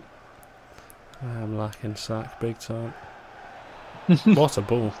am lacking sack big time. What a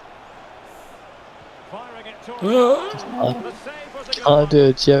ball! Firing it towards Ah. the save was a good Can't one. do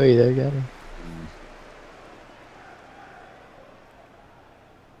a Joey though, can he?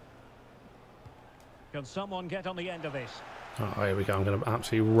 Can someone get on the end of this? Oh, here we go. I'm going to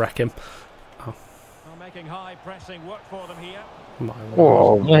absolutely wreck him. Well, making high pressing work for them here. My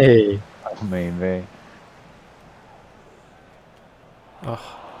Whoa. word. Hey. Maybe.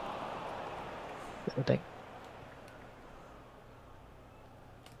 Oh, Building.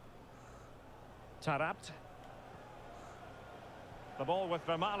 Tarabt. The ball with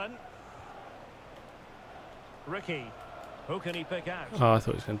Vermaelen. Ricky. Who can he pick out? oh, I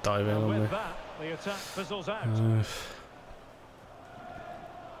thought he was going to dive in And on me. with that, the attack fizzles out.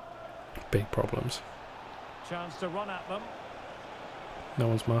 Big problems. Chance to run at them. No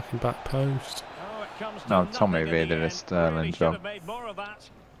one's marking back post. Oh, it comes to No, nothing Tommy in the V did a end. sterling Really should job. have made more of that.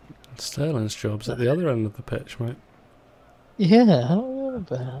 Sterling's job's at the other end of the pitch, mate. Yeah, how are you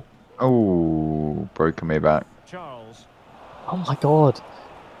about? Oh, broken me back. Charles. Oh my god.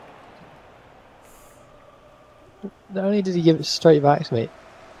 Not only did he give it straight back to me.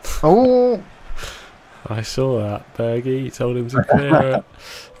 Oh, I saw that. Bergie, you told him to clear it.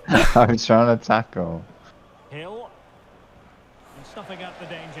 I was trying to tackle. Hill. And snuffing out the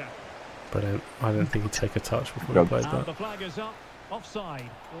danger. Brilliant. I didn't think he'd take a touch before he Good. played And that. the flag is up. Offside.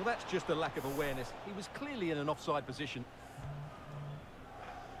 Well, that's just a lack of awareness. He was clearly in an offside position.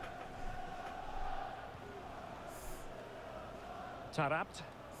 Tarabt.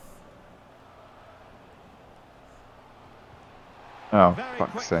 Oh, Very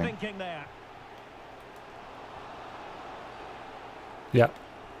fuck's quick sake. thinking there. Yeah.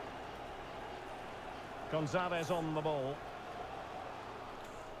 Gonzalez on the ball.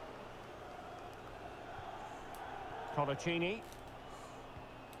 Colaccini.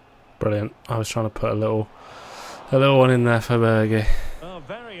 Brilliant. I was trying to put a little one in there for Bergie. Oh,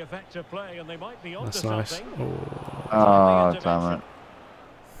 very effective play, and they might be onto That's nice. something. Ooh. Oh, damn it.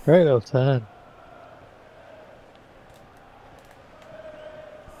 Very well turn.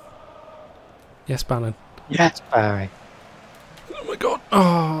 Yes, Bannon. Yes, Barry. Oh my god.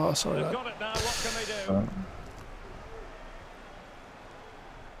 Oh, sorry. They've That. got it now. What can they do?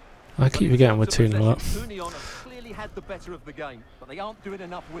 I keep forgetting we're 2-0 up. Union have clearly had the better of the game, but they aren't doing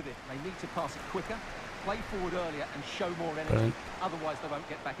enough with it. They need to pass it quicker, play forward earlier, and show more energy. Brilliant. Otherwise, they won't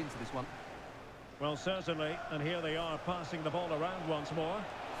get back into this one. Well, certainly, and here they are passing the ball around once more.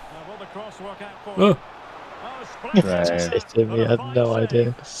 Now, will the cross work out for Oh. them? Oh, splendid. Right. It's Jimmy, I had no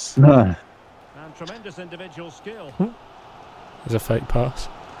idea. No. And tremendous individual skill. There's a fake pass.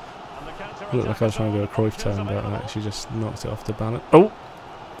 And the counter Looked like I was trying to do a attack Cruyff turn, but I available. actually just knocked it off the banner. Oh!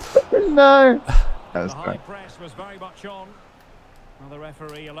 No. That was The high great. press was very much on. Well, the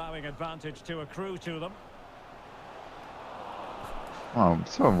referee allowing advantage to accrue to them. Oh,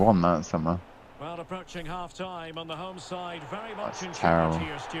 sort of won that somehow. Well, approaching half-time on the home side, very much That's in terrible. charge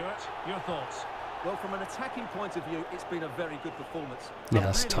here, Stuart. Your thoughts? Well, from an attacking point of view, it's been a very good performance. Yeah, I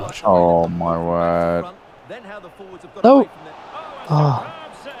that's really like touch. the way Oh, they've my moved back to word. front, then how the forwards have got No. away from them. Oh, a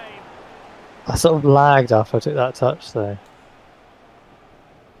Oh. superb save. I sort of lagged after I took that touch though.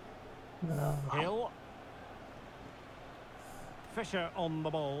 Hill. Fisher on the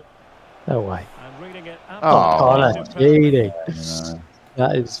ball. No way. And reading it Oh, Connor, absolutely cheating. No.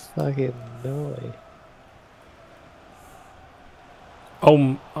 That is fucking naughty.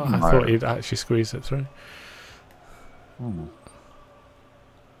 Oh, I No. thought he'd actually squeeze it through. Hmm.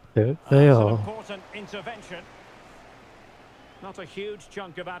 They That's an are. important intervention. Not a huge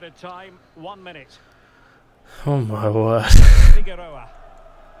chunk of added time. 1 minute. Oh my word. Figueroa.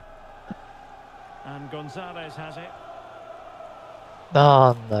 And Gonzalez has it.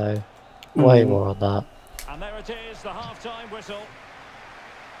 Oh no. Way Ooh. more on that. And there it is, the half-time whistle.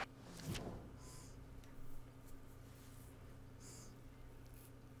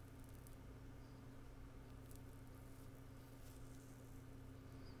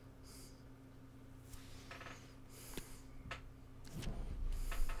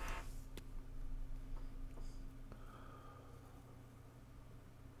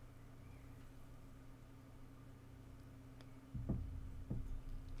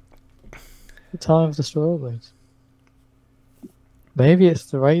 The time of the strawberries. Maybe it's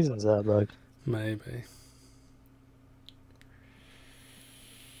the raisins there, bud. Maybe.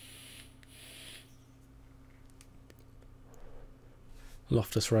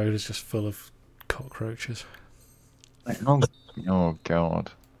 Loftus Road is just full of cockroaches. Oh,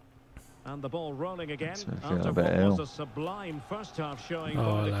 God. And the ball rolling again Makes me feel after a bit what was ill. a sublime first half showing Oh,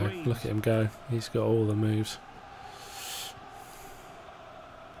 by the hello. Queens. Look at him go. He's got all the moves.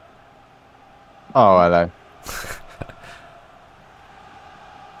 Oh, hello.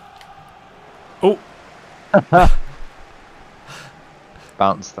 Oh!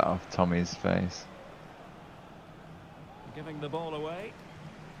 Bounced that off Tommy's face. Giving the ball away.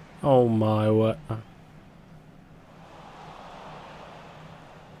 Oh my word.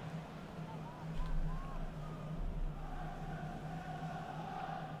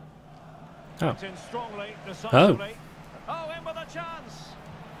 Oh. It's in strongly, decisively. Oh, in with a chance.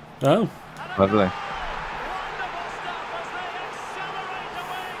 Oh. Lovely. Wonderful stuff as they accelerate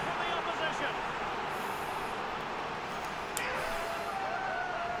away from the opposition.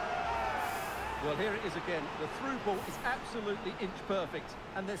 Well, here it is again. The through ball is absolutely inch perfect,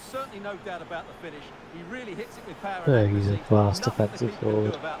 and there's certainly no doubt about the finish. He really hits it with power. Yeah, and he's a accuracy. class Nothing the defensive keeper can do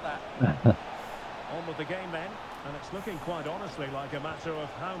forward. about that. On with the game then, and it's looking quite honestly like a matter of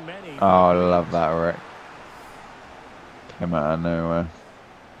how many. Oh, I love that, Rick. Came out of nowhere.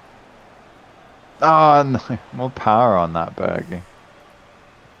 Oh, no. More power on that Bergie.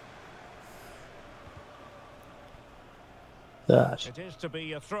 That. It is to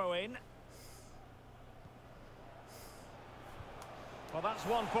be a throw-in. Well, that's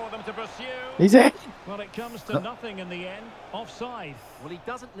one for them to pursue. He's it. Well, it comes to nothing in the end. Offside. Well, he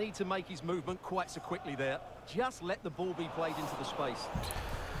doesn't need to make his movement quite so quickly there. Just let the ball be played into the space.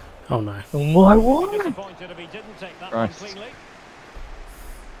 Oh no. Oh my word. Disappointed if he didn't take that Christ. one cleanly.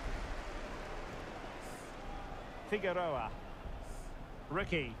 Figueroa.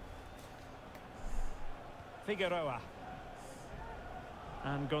 Ricky. Figueroa.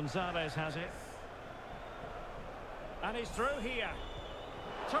 And Gonzalez has it. And he's through here.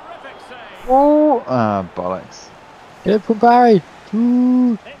 Terrific save. Oh, bollocks. Get it from Barry.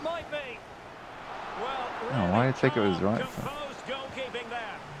 Ooh. It might be. Well, Oh, why do you think it was calm, right for? composed goalkeeping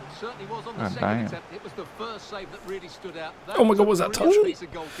there. It certainly was on the Oh, second damn. attempt. It was the first save that really stood out. Oh my God, a was that brilliant touch? piece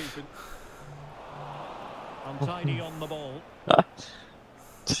of goalkeeping. Untidy on the ball.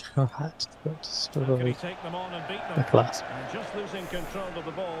 Alright, Can he strawberry. take them on and beat The them? class. And just losing control of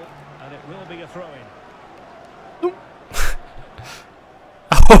the ball, and it will be a throw-in.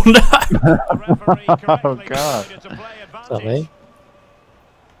 Oh no! The referee correctly Oh, God. decided to play Sorry. advantage.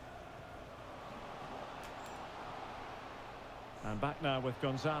 And back now with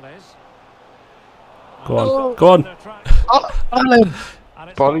Gonzalez. Go on, go on. Alan!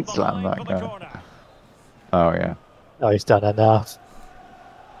 Body slam that guy. Oh yeah. Oh, he's done enough.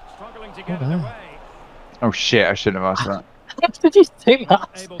 Struggling to get Oh, it no. away. Oh shit! I shouldn't have asked that. Did you think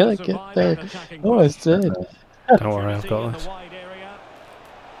that was Able going to to get survive there? an attacking Oh, it's push. did. Don't worry, I've got this.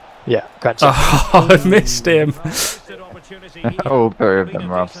 Yeah, gotcha. Oh, I missed him. All three of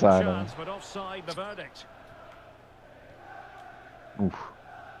them are offside. But offside the verdict. Oof.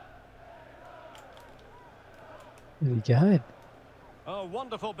 Where's he going? A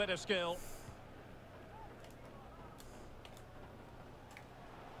wonderful bit of skill.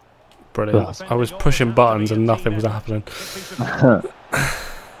 Brilliant. I was pushing buttons and nothing was happening.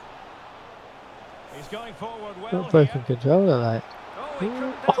 He's going forward well Not broken here. controller, like. Oh, he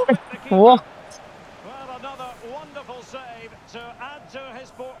couldn't help it, the keeper. What? Well, another wonderful save to add to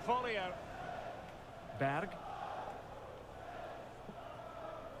his portfolio. Berg.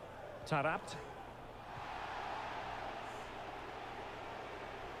 Tarapt.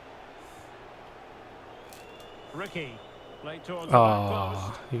 Ricky. Played towards the back Oh,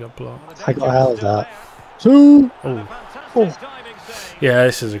 post. you got blocked. I got held Still that. there. Two! And a fantastic diving save. Yeah,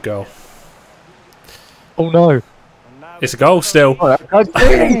 this is a goal. Oh no! And now It's a goal still. Oh, God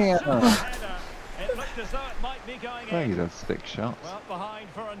damn! It looked as though it might be going I think he's in. had 6 shots. Well, behind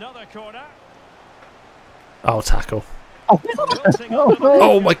for another corner. Oh, tackle. Wilson Oh, up the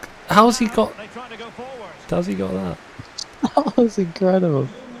Oh my! How's he got? They try to go forward. How's he got that? That was incredible.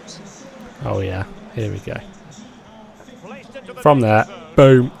 Oh yeah, here we go. Placed into the From danger there, zone.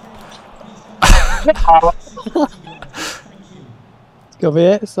 boom. It's got me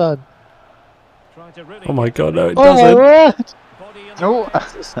it, son. Trying to really Oh my god, no, it Oh my doesn't. word! body in the Oh!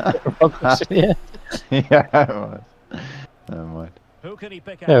 Yeah. Yeah, it was. Never mind. Who can he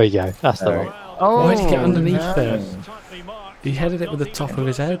pick out? There we go. That's the There one. we Well, Why did he get underneath no. there? tightly marked, He headed it but with the not top even of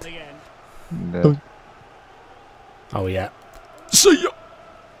his close head. in the end. Yeah. Oh yeah. See ya.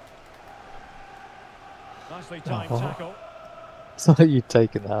 Nicely timed Oh. tackle. It's not like you'd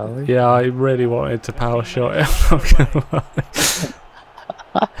taken that, are we? Yeah, I really wanted to power shot it. I'm not gonna lie.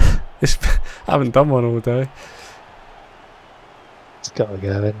 I haven't done one all day. It's gotta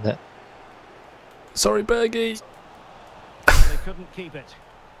go, isn't it? Sorry, Bergie. They couldn't keep it.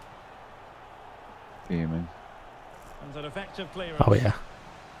 Fuming. And an effective clearance. Oh yeah.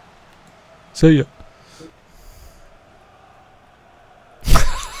 See ya.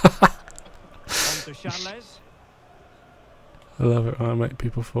 On to Shanles. I love it when I make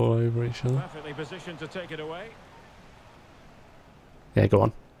people fall over each other. Perfectly positioned to take it away. Yeah, go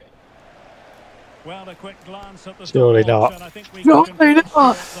on. Well, a quick glance at the Surely stopwatch, not. and I think we Surely can not.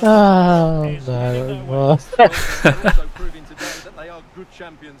 confirm that Oh, is no, heading it their way. was. They're also proving today that they are good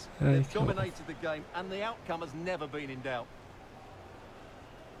champions. Yeah, you They've can't- dominated the game, and the outcome has never been in doubt.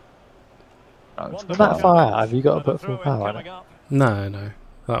 Oh, it's From that fine. far out, have you got to And a put full throw-in power on coming it? up. No, no.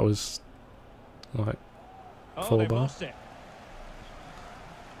 That was like Oh, Full they've bar. lost it.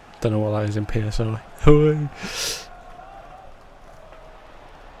 don't know what that is in PSI. Hooey.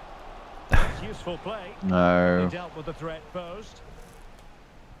 It's useful play. No. They dealt with the threat posed.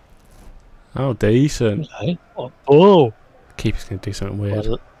 Oh, decent. No. Oh, oh. Keeper's gonna do something weird.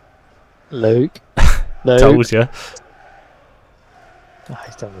 Well, Luke. Luke. Told you. Oh,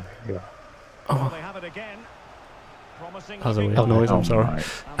 he's done really well. Well, Oh, they have it again. Promising. that was a weird feedback. noise. I'm Oh sorry. my- And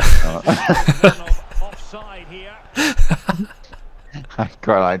the decision of offside here. I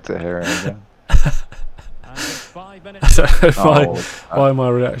quite like to hear it again. And with 5 minutes So left, why my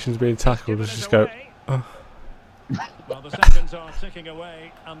reactions being tackled giving is it just go. away. Oh. Well, the seconds are ticking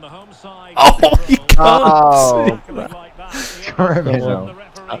away, and the home side. Oh, you control. can't Oh. see Tackling that. like that, the Criminal. onus on the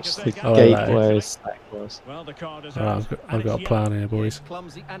referee to That's the take Oh, action. gate that where is. his sack was. Well, the card is Alright, out, I've and got a it's plan yellow. here, boys. It's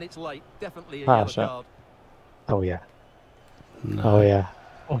clumsy and it's late. Definitely a Ah, yellow shut. card. Oh, yeah. No. Oh, yeah.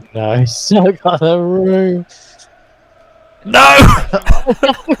 Oh, no. He's still got the room. No!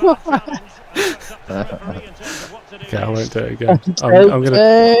 Okay, Okay, I won't do it again. I'm gonna.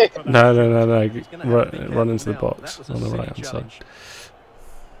 Hey. No, no, no, no. He's gonna have to be Run into the careful now. box That was a on the silly right hand side. challenge.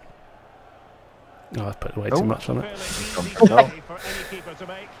 Oh, I put way Oh. too much on it.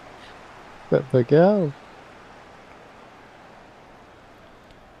 But the girl.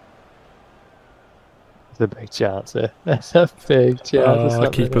 There's a big chance here. There's a big chance. of Oh,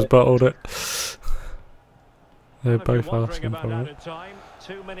 something keeper's here. bottled it. They're both asking for it.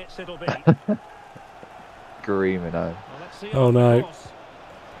 2 minutes it'll be. Screaming out. Oh, no.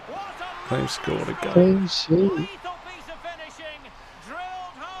 They've scored a goal. Clean sheet. Lethal piece of finishing,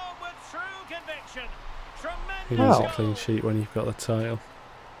 drilled home with true conviction. It Tremendous is a Wow. clean sheet when you've got the title.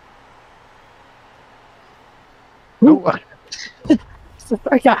 Oh.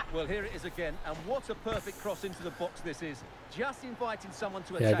 Well, here it is again, and what a perfect cross into the box this is. Just inviting someone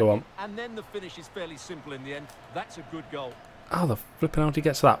to Yeah, attack go on. him, and then the finish is fairly simple in the end. That's a good goal. Oh, the flipping out he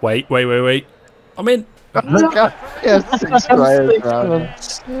gets that. Wait. I'm in. Look at yes, 6 players around.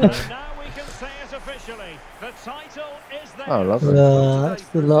 And now we can say it officially. The title is there. Oh, lovely. That's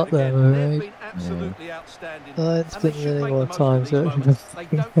the lot there, They've right? been absolutely outstanding. It's And they been should many make more the most of times. these moments. They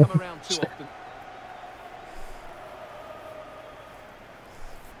don't come around too often.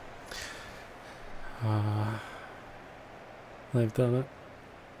 They've done it.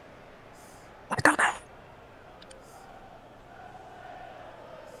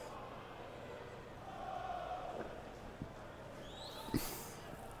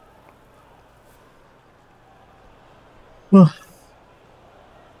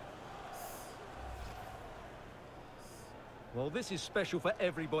 Well, this is special for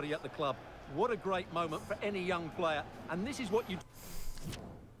everybody at the club. What a great moment for any young player. And this is what you...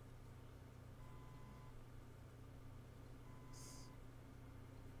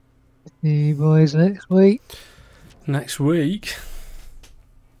 See you boys next week. Next week.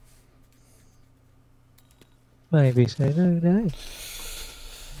 Maybe so, no doubt.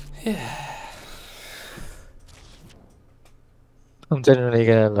 Yeah. I'm generally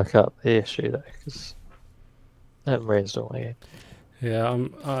going to look up the issue though, because I haven't reinstalled my game. Yeah,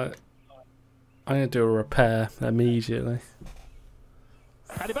 I'm gonna do a repair immediately.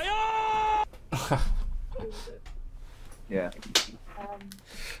 Yeah.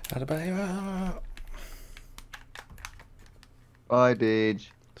 Adebayo. Bye, Deej.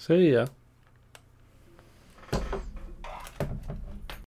 See ya.